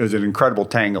an incredible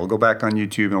tango. Go back on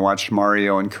YouTube and watch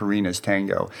Mario and Karina's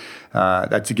tango.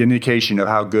 That's an indication of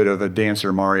how good of a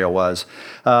dancer Mario was.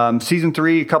 Season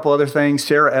 3, a couple other things.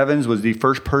 Sarah Evans was the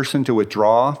first person to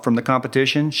withdraw from the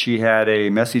competition. She had a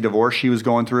messy divorce she was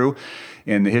going through.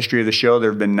 In the history of the show,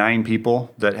 there have been 9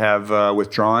 people that have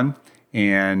withdrawn,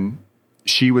 and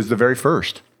she was the very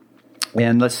first.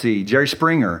 And let's see, Jerry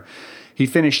Springer, he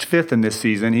finished 5th in this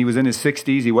season. He was in his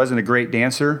 60s. He wasn't a great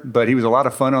dancer, but he was a lot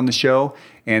of fun on the show,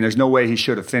 and there's no way he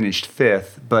should have finished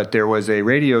 5th. But there was a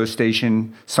radio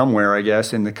station somewhere, I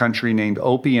guess, in the country named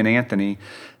Opie and Anthony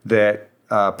that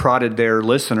prodded their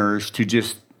listeners to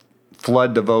just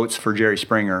flood the votes for Jerry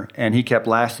Springer. And he kept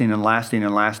lasting and lasting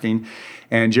and lasting.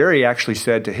 And Jerry actually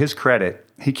said, to his credit,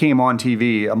 he came on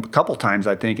TV a couple times,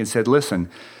 I think, and said, listen,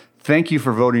 thank you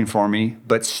for voting for me,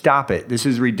 but stop it. This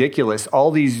is ridiculous. All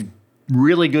these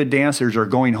really good dancers are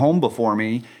going home before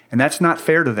me, and that's not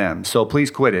fair to them. So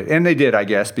please quit it. And they did, I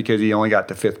guess, because he only got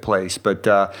to 5th place. But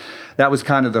that was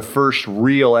kind of the first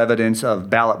real evidence of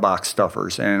ballot box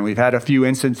stuffers. And we've had a few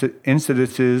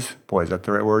incidences, boy, is that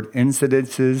the right word?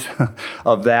 Incidences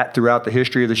of that throughout the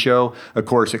history of the show. Of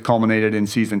course, it culminated in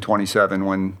season 27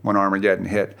 when Armageddon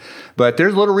hit. But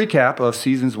there's a little recap of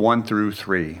seasons 1 through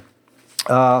 3.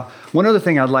 One other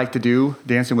thing I'd like to do,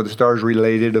 Dancing with the Stars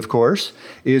related, of course,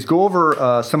 is go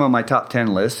over some of my top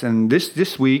 10 lists. And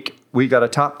this week, we got a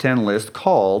top 10 list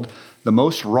called The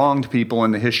Most Wronged People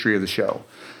in the History of the Show.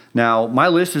 Now, my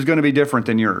list is going to be different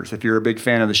than yours if you're a big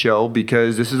fan of the show,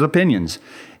 because this is opinions.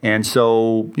 And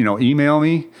so, email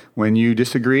me when you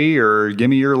disagree or give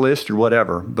me your list or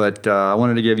whatever. But I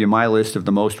wanted to give you my list of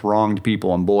the most wronged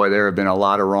people. And boy, there have been a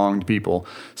lot of wronged people.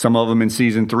 Some of them in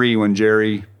season 3 when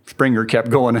Jerry Springer kept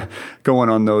going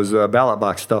on those ballot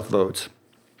box stuff votes.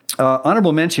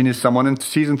 Honorable mention is someone in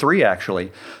season 3,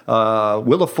 actually,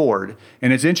 Willa Ford.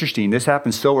 And it's interesting. This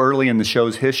happened so early in the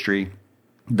show's history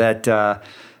that,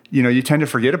 you tend to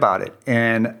forget about it.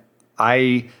 And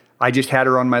I just had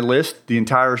her on my list the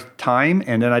entire time,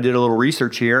 and then I did a little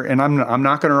research here, and I'm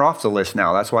knocking her off the list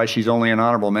now. That's why she's only an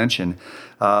honorable mention.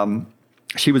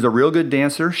 She was a real good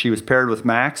dancer. She was paired with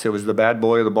Max. It was the bad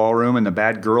boy of the ballroom and the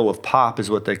bad girl of pop is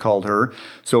what they called her.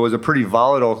 So it was a pretty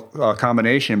volatile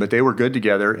combination, but they were good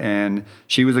together, and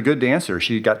she was a good dancer.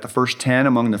 She got the first 10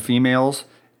 among the females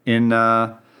in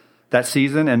that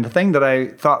season. And the thing that I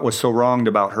thought was so wronged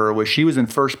about her was she was in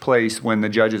first place when the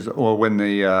judges or when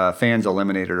the fans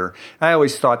eliminated her. I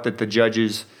always thought that the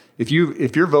judges, if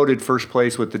you're voted first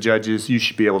place with the judges, you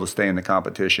should be able to stay in the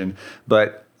competition.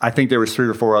 But I think there was 3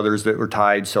 or 4 others that were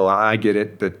tied, so I get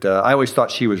it. But I always thought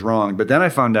she was wrong. But then I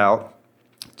found out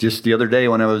just the other day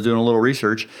when I was doing a little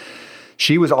research,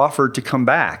 she was offered to come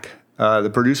back.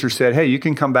 The producer said, hey, you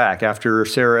can come back. After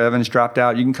Sarah Evans dropped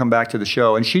out, you can come back to the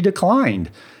show. And she declined.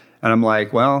 And I'm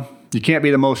like, well, you can't be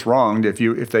the most wronged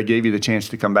if they gave you the chance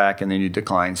to come back and then you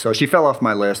decline. So she fell off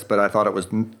my list, but I thought it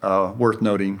was worth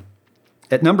noting.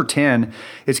 At number 10,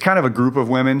 it's kind of a group of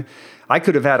women. I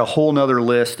could have had a whole nother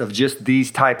list of just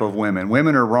these type of women.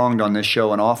 Women are wronged on this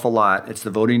show an awful lot. It's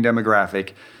the voting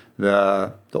demographic.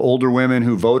 The older women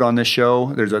who vote on this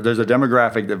show, there's a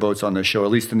demographic that votes on this show,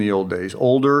 at least in the old days.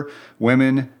 Older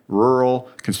women, rural,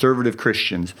 conservative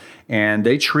Christians. And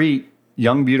they treat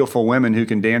young, beautiful women who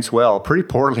can dance well pretty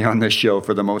poorly on this show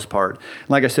for the most part.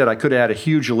 Like I said, I could have had a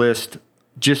huge list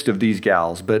just of these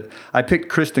gals, but I picked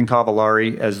Kristen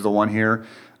Cavallari as the one here.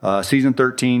 Season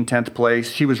 13, 10th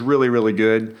place. She was really, really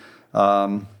good.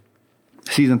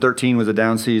 Season 13 was a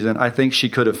down season. I think she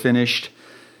could have finished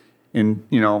in,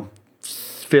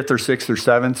 5th or 6th or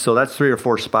 7th. So that's 3 or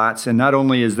 4 spots. And not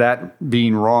only is that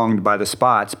being wronged by the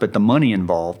spots, but the money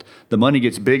involved. The money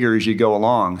gets bigger as you go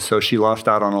along. So she lost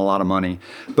out on a lot of money.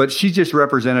 But she's just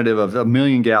representative of a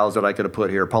million gals that I could have put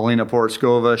here. Paulina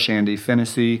Portskova, Shandy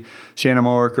Finnessy, Shanna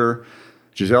Moerker,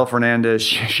 Giselle Fernandez,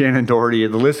 Shannon Doherty,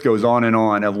 the list goes on and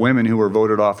on of women who were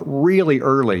voted off really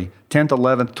early, 10th,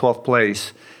 11th, 12th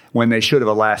place, when they should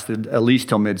have lasted at least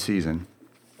till midseason.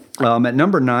 At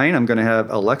number 9, I'm going to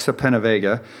have Alexa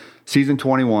Penavega, season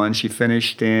 21. She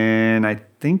finished in, I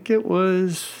think it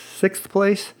was 6th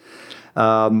place.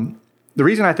 The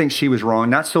reason I think she was wrong,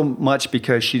 not so much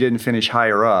because she didn't finish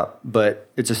higher up, but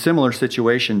it's a similar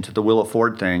situation to the Willa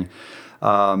Ford thing.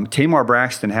 Tamar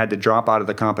Braxton had to drop out of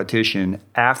the competition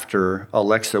after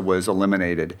Alexa was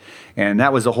eliminated. And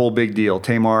that was a whole big deal.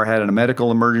 Tamar had a medical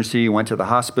emergency, went to the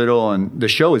hospital, and the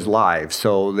show is live.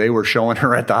 So they were showing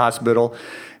her at the hospital.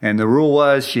 And the rule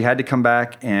was she had to come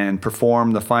back and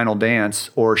perform the final dance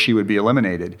or she would be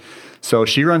eliminated. So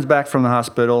she runs back from the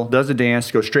hospital, does a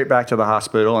dance, goes straight back to the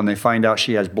hospital, and they find out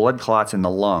she has blood clots in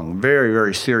the lung. Very,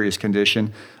 very serious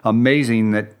condition.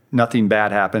 Amazing that nothing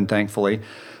bad happened, thankfully.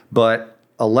 But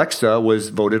Alexa was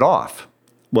voted off.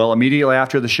 Well, immediately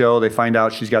after the show, they find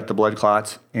out she's got the blood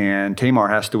clots, and Tamar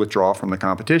has to withdraw from the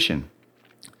competition.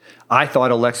 I thought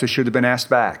Alexa should have been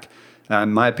asked back.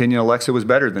 In my opinion, Alexa was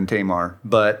better than Tamar,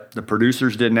 but the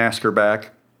producers didn't ask her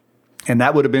back, and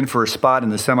that would have been for a spot in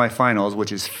the semifinals,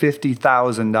 which is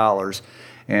 $50,000.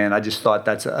 And I just thought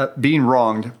that's being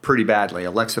wronged pretty badly.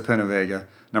 Alexa Penavega,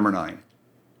 number 9.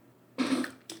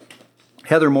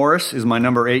 Heather Morris is my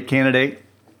number 8 candidate.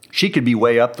 She could be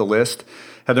way up the list.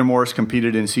 Heather Morris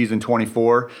competed in season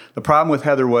 24. The problem with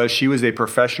Heather was she was a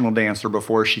professional dancer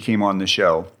before she came on the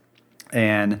show.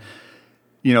 And,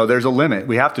 you know, there's a limit.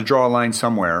 We have to draw a line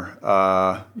somewhere.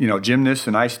 You know, gymnasts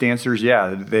and ice dancers,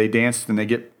 yeah, they danced and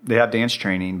they have dance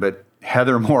training. But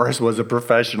Heather Morris was a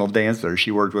professional dancer.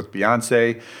 She worked with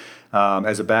Beyonce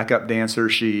as a backup dancer.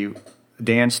 She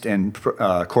danced and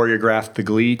choreographed the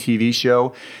Glee TV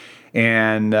show.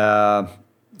 And,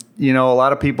 you know, a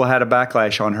lot of people had a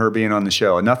backlash on her being on the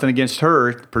show. Nothing against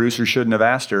her. Producers shouldn't have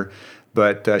asked her.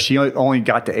 But she only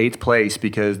got to 8th place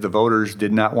because the voters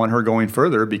did not want her going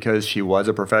further because she was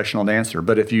a professional dancer.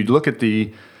 But if you look at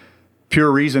the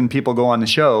pure reason people go on the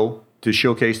show to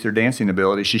showcase their dancing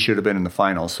ability, she should have been in the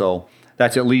final. So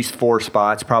that's at least 4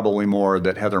 spots, probably more,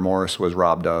 that Heather Morris was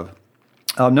robbed of.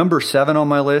 Number 7 on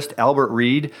my list, Albert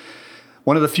Reed.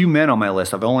 One of the few men on my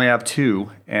list. I've only have 2.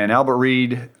 And Albert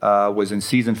Reed was in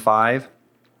season 5,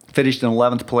 finished in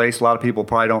 11th place. A lot of people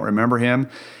probably don't remember him.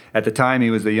 At the time,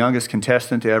 he was the youngest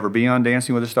contestant to ever be on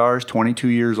Dancing with the Stars, 22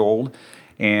 years old.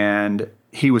 And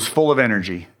he was full of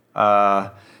energy.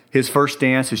 His first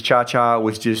dance, his cha-cha,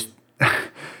 was just,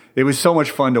 it was so much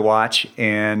fun to watch.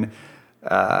 And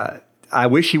I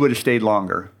wish he would have stayed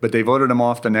longer. But they voted him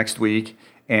off the next week.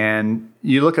 And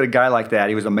you look at a guy like that,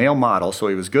 he was a male model, so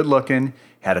he was good looking,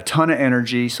 had a ton of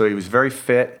energy, so he was very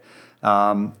fit.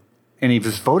 And he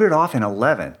was voted off in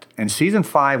 11th. And season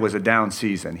 5 was a down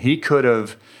season. He could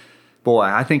have,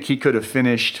 I think he could have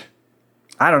finished,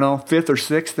 5th or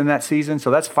 6th in that season.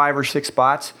 So that's 5 or 6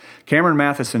 spots. Cameron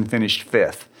Matheson finished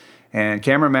 5th. And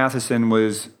Cameron Matheson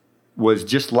was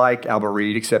just like Albert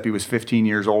Reed, except he was 15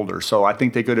 years older. So I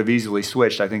think they could have easily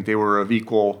switched. I think they were of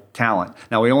equal talent.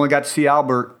 Now, we only got to see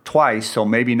Albert twice, so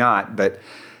maybe not, but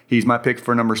he's my pick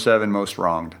for number 7, most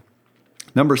wronged.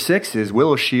 Number 6 is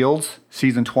Willow Shields,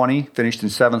 season 20, finished in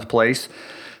 7th place.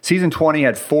 Season 20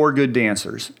 had 4 good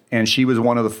dancers, and she was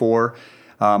one of the 4.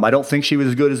 I don't think she was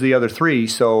as good as the other 3,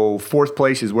 so 4th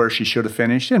place is where she should have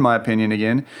finished, in my opinion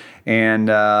again.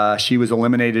 And she was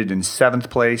eliminated in 7th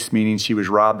place, meaning she was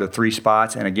robbed of 3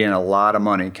 spots, and again, a lot of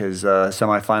money, because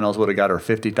semifinals would have got her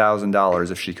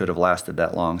 $50,000 if she could have lasted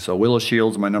that long. So Willow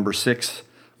Shields, my number 6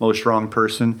 most wrong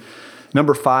person.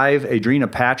 Number 5, Adrena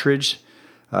Patridge,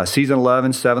 season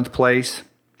 11, 7th place.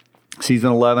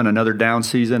 Season 11, another down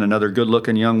season, another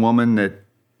good-looking young woman that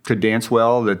could dance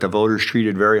well, that the voters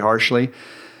treated very harshly.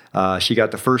 She got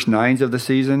the first 9s of the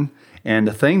season. And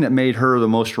the thing that made her the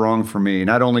most wrong for me,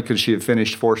 not only could she have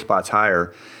finished 4 spots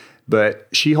higher, but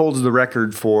she holds the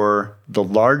record for the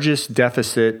largest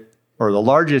deficit or the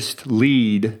largest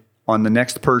lead on the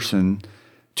next person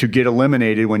to get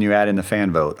eliminated when you add in the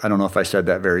fan vote. I don't know if I said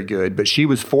that very good, but she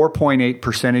was 4.8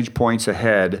 percentage points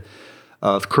ahead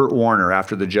of Kurt Warner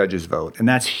after the judges' vote. And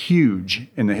that's huge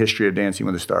in the history of Dancing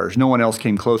with the Stars. No one else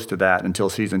came close to that until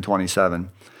season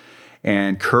 27.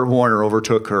 And Kurt Warner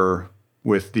overtook her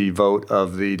with the vote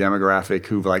of the demographic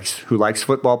who likes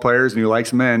football players and who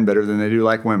likes men better than they do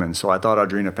like women. So I thought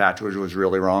Adrena Patridge was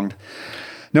really wronged.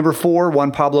 Number 4,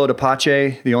 Juan Pablo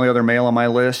Depache, the only other male on my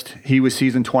list. He was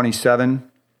season 27,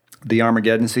 the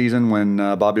Armageddon season when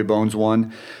Bobby Bones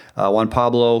won. Juan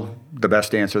Pablo, the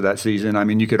best dancer that season. I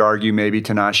mean, you could argue maybe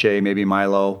Tinashe, maybe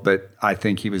Milo, but I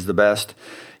think he was the best.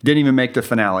 Didn't even make the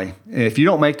finale. If you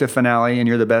don't make the finale and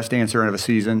you're the best dancer of a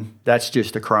season, that's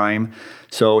just a crime.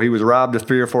 So he was robbed of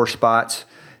 3 or 4 spots.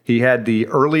 He had the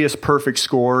earliest perfect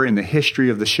score in the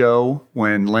history of the show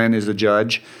when Len is a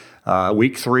judge.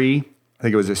 Week 3, I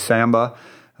think it was a samba.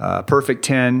 Perfect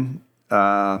 10.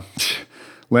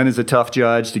 Len is a tough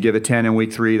judge. To give a 10 in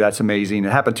week 3, that's amazing.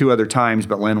 It happened 2 other times,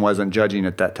 but Len wasn't judging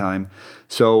at that time.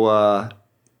 So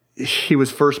he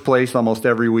was first place almost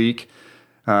every week.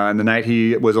 And the night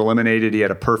he was eliminated, he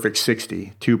had a perfect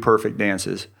 60, 2 perfect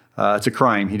dances. It's a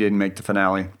crime he didn't make the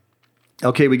finale.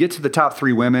 Okay, we get to the top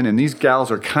 3 women, and these gals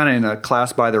are kind of in a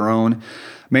class by their own,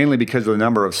 mainly because of the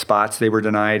number of spots they were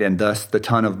denied and thus the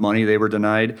ton of money they were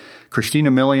denied.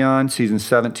 Christina Milian, season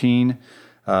 17,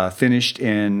 finished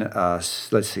in,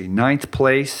 9th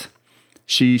place.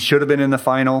 She should have been in the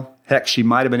final. Heck, she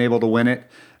might have been able to win it.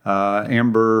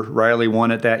 Amber Riley won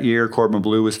it that year. Corbin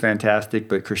Bleu was fantastic,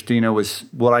 but Christina was,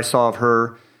 what I saw of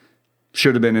her,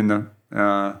 should have been in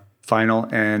the final,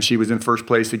 and she was in first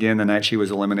place again the night she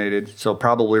was eliminated. So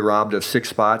probably robbed of 6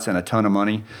 spots and a ton of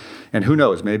money. And who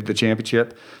knows, maybe the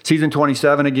championship. Season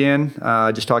 27 again,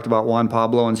 I just talked about Juan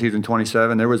Pablo in season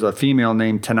 27. There was a female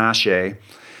named Tinashe,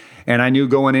 and I knew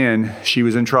going in she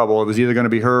was in trouble. It was either going to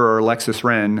be her or Alexis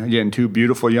Wren. Again, 2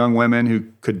 beautiful young women who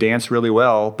could dance really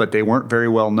well, but they weren't very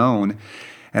well known.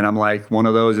 And I'm like, one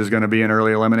of those is going to be an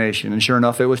early elimination. And sure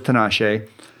enough, it was Tinashe.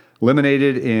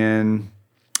 Eliminated in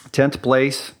 10th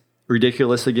place.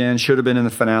 ridiculous again. Should have been in the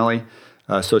finale.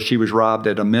 So she was robbed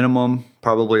at a minimum,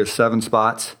 probably of 7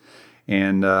 spots.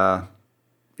 And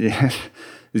yeah,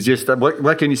 it's just,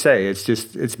 what can you say?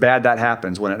 It's bad that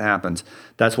happens when it happens.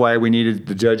 That's why we needed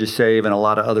the judges' save and a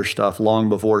lot of other stuff long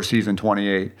before season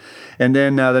 28. And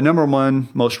then the number 1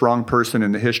 most wrong person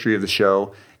in the history of the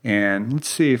show. And let's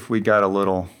see if we got a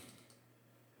little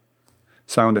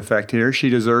sound effect here. She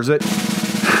deserves it.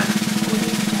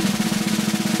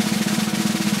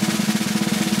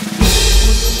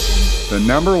 The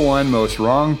number 1 most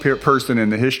wrong person in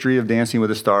the history of Dancing with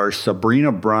the Stars,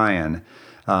 Sabrina Bryan.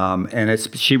 And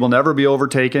she will never be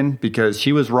overtaken because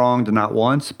she was wronged not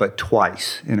once, but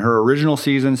twice. In her original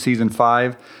season, season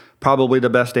 5, probably the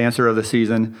best dancer of the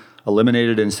season,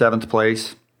 eliminated in 7th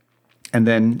place. And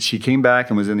then she came back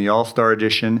and was in the All-Star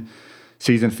Edition,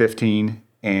 season 15,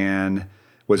 and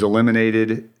was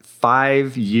eliminated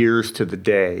 5 years to the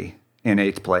day in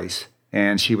 8th place.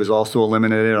 And she was also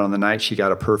eliminated on the night she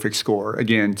got a perfect score.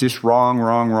 Again, just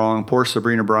wrong. Poor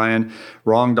Sabrina Bryan,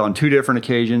 wronged on 2 different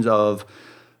occasions of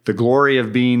the glory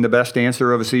of being the best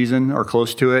dancer of a season or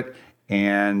close to it,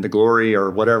 and the glory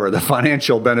or whatever, the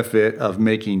financial benefit of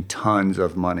making tons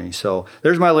of money. So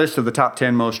there's my list of the top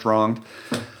 10 most wronged.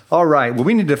 All right, well,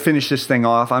 we need to finish this thing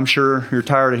off. I'm sure you're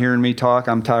tired of hearing me talk.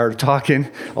 I'm tired of talking,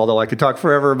 although I could talk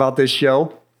forever about this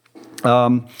show.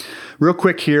 Real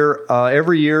quick here,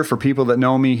 every year for people that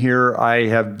know me here, I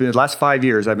have been, the last 5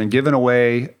 years, I've been giving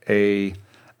away a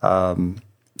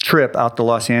trip out to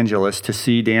Los Angeles to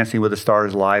see Dancing with the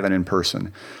Stars live and in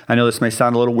person. I know this may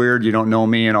sound a little weird. You don't know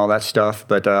me and all that stuff,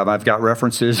 but I've got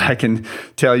references. I can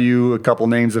tell you a couple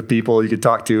names of people you could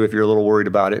talk to if you're a little worried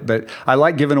about it. But I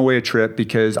like giving away a trip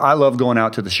because I love going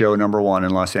out to the show, number 1, in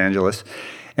Los Angeles.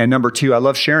 And number 2, I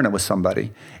love sharing it with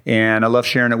somebody. And I love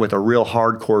sharing it with a real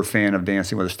hardcore fan of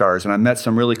Dancing with the Stars. And I met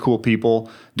some really cool people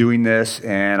doing this,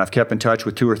 and I've kept in touch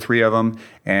with 2 or 3 of them.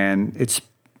 And it's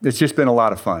just been a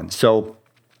lot of fun. So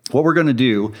what we're going to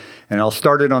do, and I'll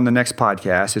start it on the next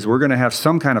podcast, is we're going to have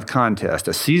some kind of contest,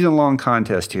 a season-long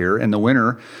contest here, and the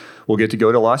winner will get to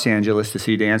go to Los Angeles to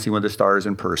see Dancing with the Stars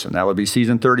in person. That would be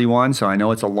season 31, so I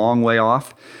know it's a long way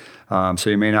off. So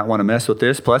you may not want to mess with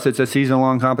this. Plus, it's a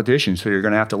season-long competition, so you're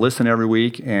going to have to listen every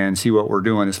week and see what we're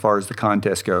doing as far as the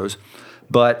contest goes.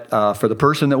 But for the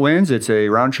person that wins, it's a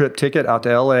round-trip ticket out to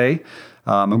L.A.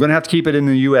 I'm going to have to keep it in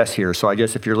the U.S. here, so I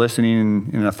guess if you're listening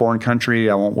in a foreign country,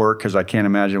 I won't work because I can't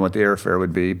imagine what the airfare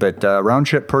would be. But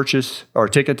round-trip purchase or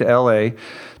ticket to L.A.,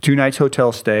 2 nights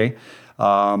hotel stay.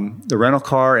 The rental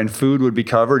car and food would be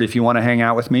covered if you want to hang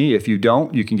out with me. If you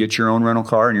don't, you can get your own rental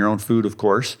car and your own food, of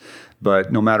course.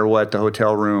 But no matter what, the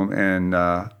hotel room and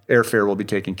airfare will be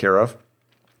taken care of.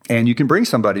 And you can bring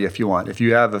somebody if you want. If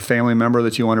you have a family member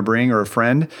that you want to bring or a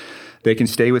friend, they can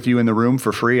stay with you in the room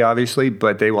for free, obviously,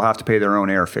 but they will have to pay their own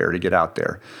airfare to get out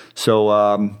there. So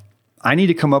I need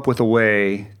to come up with a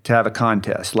way to have a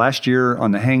contest. Last year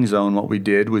on the Hang Zone, what we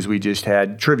did was we just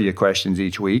had trivia questions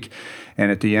each week.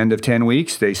 And at the end of 10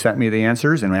 weeks, they sent me the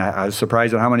answers. And I was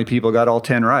surprised at how many people got all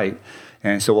 10 right.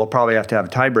 And so we'll probably have to have a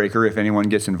tiebreaker if anyone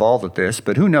gets involved with this.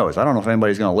 But who knows? I don't know if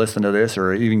anybody's going to listen to this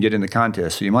or even get in the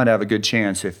contest. So you might have a good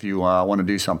chance if you want to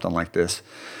do something like this.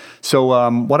 So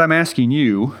what I'm asking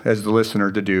you as the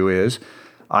listener to do is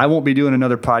I won't be doing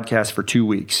another podcast for 2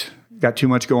 weeks. Got too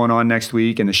much going on next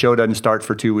week, and the show doesn't start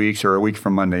for 2 weeks, or a week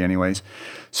from Monday anyways.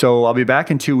 So I'll be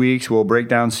back in 2 weeks. We'll break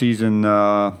down season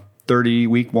 30,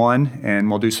 week 1,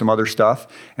 and we'll do some other stuff.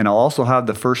 And I'll also have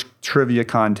the first trivia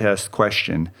contest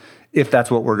question, if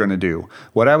that's what we're going to do.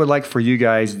 What I would like for you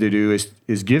guys to do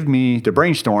is give me, to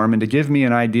brainstorm and to give me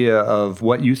an idea of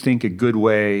what you think a good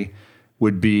way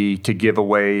would be to give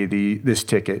away this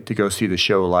ticket to go see the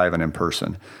show live and in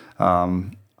person.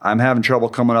 I'm having trouble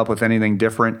coming up with anything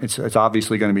different. It's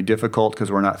obviously going to be difficult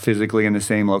because we're not physically in the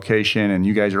same location and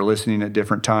you guys are listening at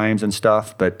different times and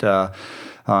stuff. But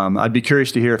I'd be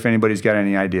curious to hear if anybody's got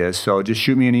any ideas. So just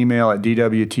shoot me an email at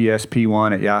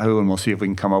dwtsp1@yahoo, and we'll see if we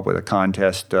can come up with a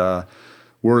contest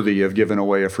worthy of giving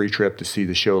away a free trip to see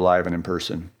the show live and in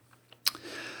person.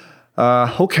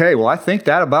 Okay, well, I think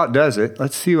that about does it.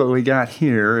 Let's see what we got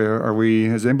here.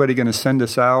 Is anybody going to send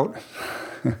us out?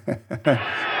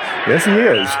 Yes, he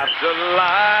is. After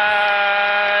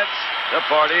lights, the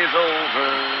party's over.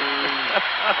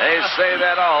 They say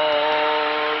that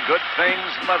all good things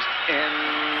must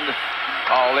end.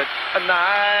 Call it a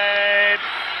night.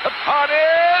 The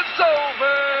party's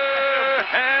over.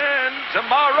 And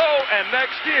tomorrow and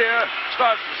next year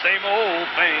starts the same old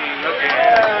thing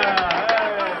again.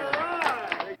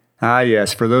 Ah,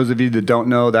 yes. For those of you that don't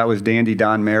know, that was Dandy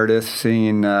Don Meredith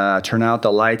singing Turn Out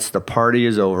the Lights, the Party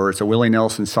is Over. It's a Willie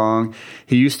Nelson song.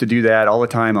 He used to do that all the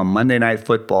time on Monday Night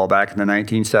Football back in the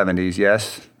 1970s.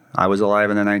 Yes, I was alive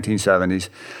in the 1970s.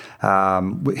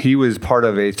 He was part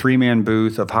of a three-man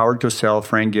booth of Howard Cosell,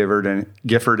 Frank Gifford,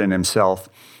 and himself.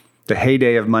 The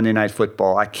heyday of Monday Night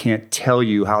Football. I can't tell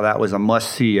you how that was a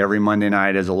must-see every Monday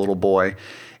night as a little boy.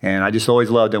 And I just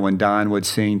always loved it when Don would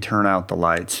sing Turn Out the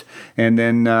Lights. And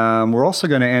then we're also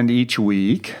going to end each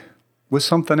week with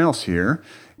something else here.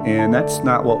 And that's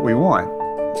not what we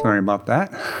want. Sorry about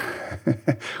that.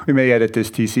 We may edit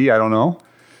this, TC. I don't know.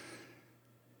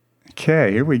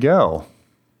 Okay, here we go.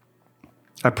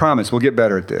 I promise we'll get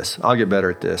better at this. I'll get better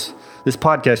at this. This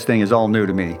podcast thing is all new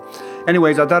to me.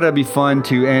 Anyways, I thought it'd be fun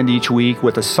to end each week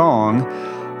with a song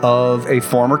of a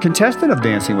former contestant of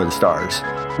Dancing with the Stars.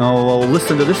 Oh, well,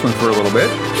 listen to this one for a little bit.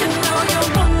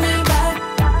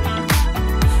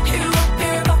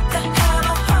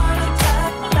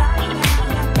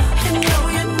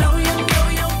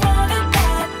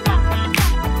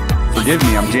 Forgive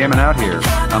me, I'm jamming out here.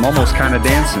 I'm almost kind of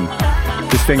dancing.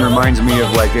 This thing reminds me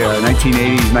of like a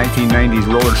 1980s, 1990s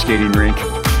roller skating rink.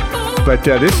 But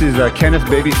this is Kenneth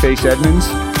Babyface Edmonds,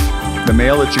 the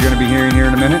male that you're going to be hearing here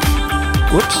in a minute.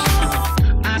 Whoops.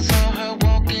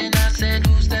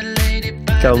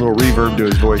 Got a little reverb to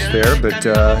his voice there, but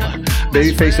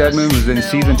Babyface Edmonds was in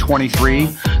season 23,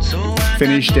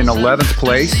 finished in 11th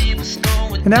place,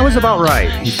 and that was about right.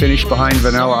 He finished behind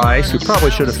Vanilla Ice, who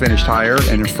probably should have finished higher,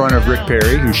 and in front of Rick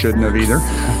Perry, who shouldn't have either.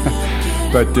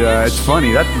 But it's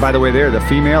funny. That, by the way, there, the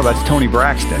female, that's Toni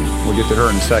Braxton. We'll get to her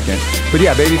in a second. But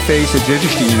yeah, Babyface, it's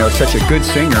interesting, you know, such a good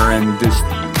singer, and this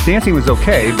dancing was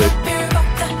okay, but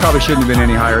probably shouldn't have been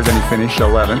any higher than he finished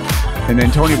 11th. And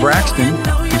then Toni Braxton,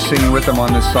 who's singing with him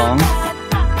on this song,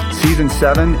 season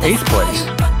 7, 8th place.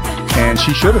 And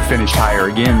she should have finished higher.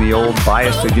 Again, the old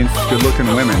bias against good-looking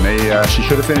women. She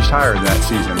should have finished higher in that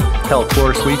season. Hell,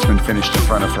 Cloris Leachman finished in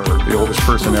front of her, the oldest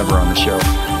person ever on the show.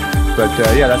 But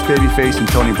yeah, that's Babyface and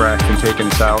Toni Braxton taking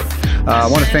us out. I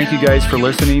want to thank you guys for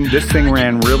listening. This thing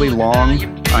ran really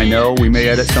long. I know we may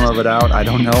edit some of it out. I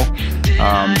don't know.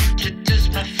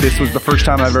 This was the first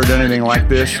time I've ever done anything like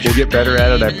this. We'll get better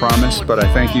at it, I promise. But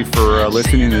I thank you for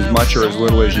listening as much or as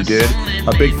little as you did.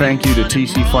 A big thank you to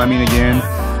TC Fleming again.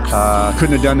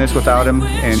 Couldn't have done this without him,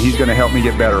 and he's going to help me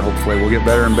get better, hopefully. We'll get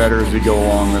better and better as we go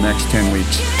along the next 10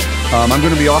 weeks. I'm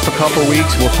going to be off a couple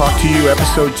weeks. We'll talk to you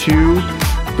episode 2,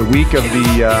 the week of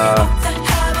the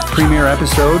premiere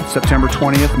episode. September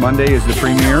 20th, Monday is the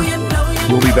premiere.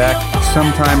 We'll be back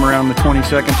sometime around the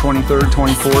 22nd, 23rd,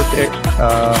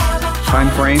 24th time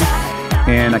frame.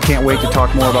 And I can't wait to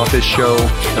talk more about this show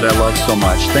that I love so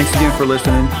much. Thanks again for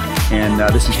listening. And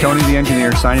this is Tony the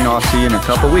Engineer signing off. See you in a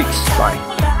couple weeks. Bye.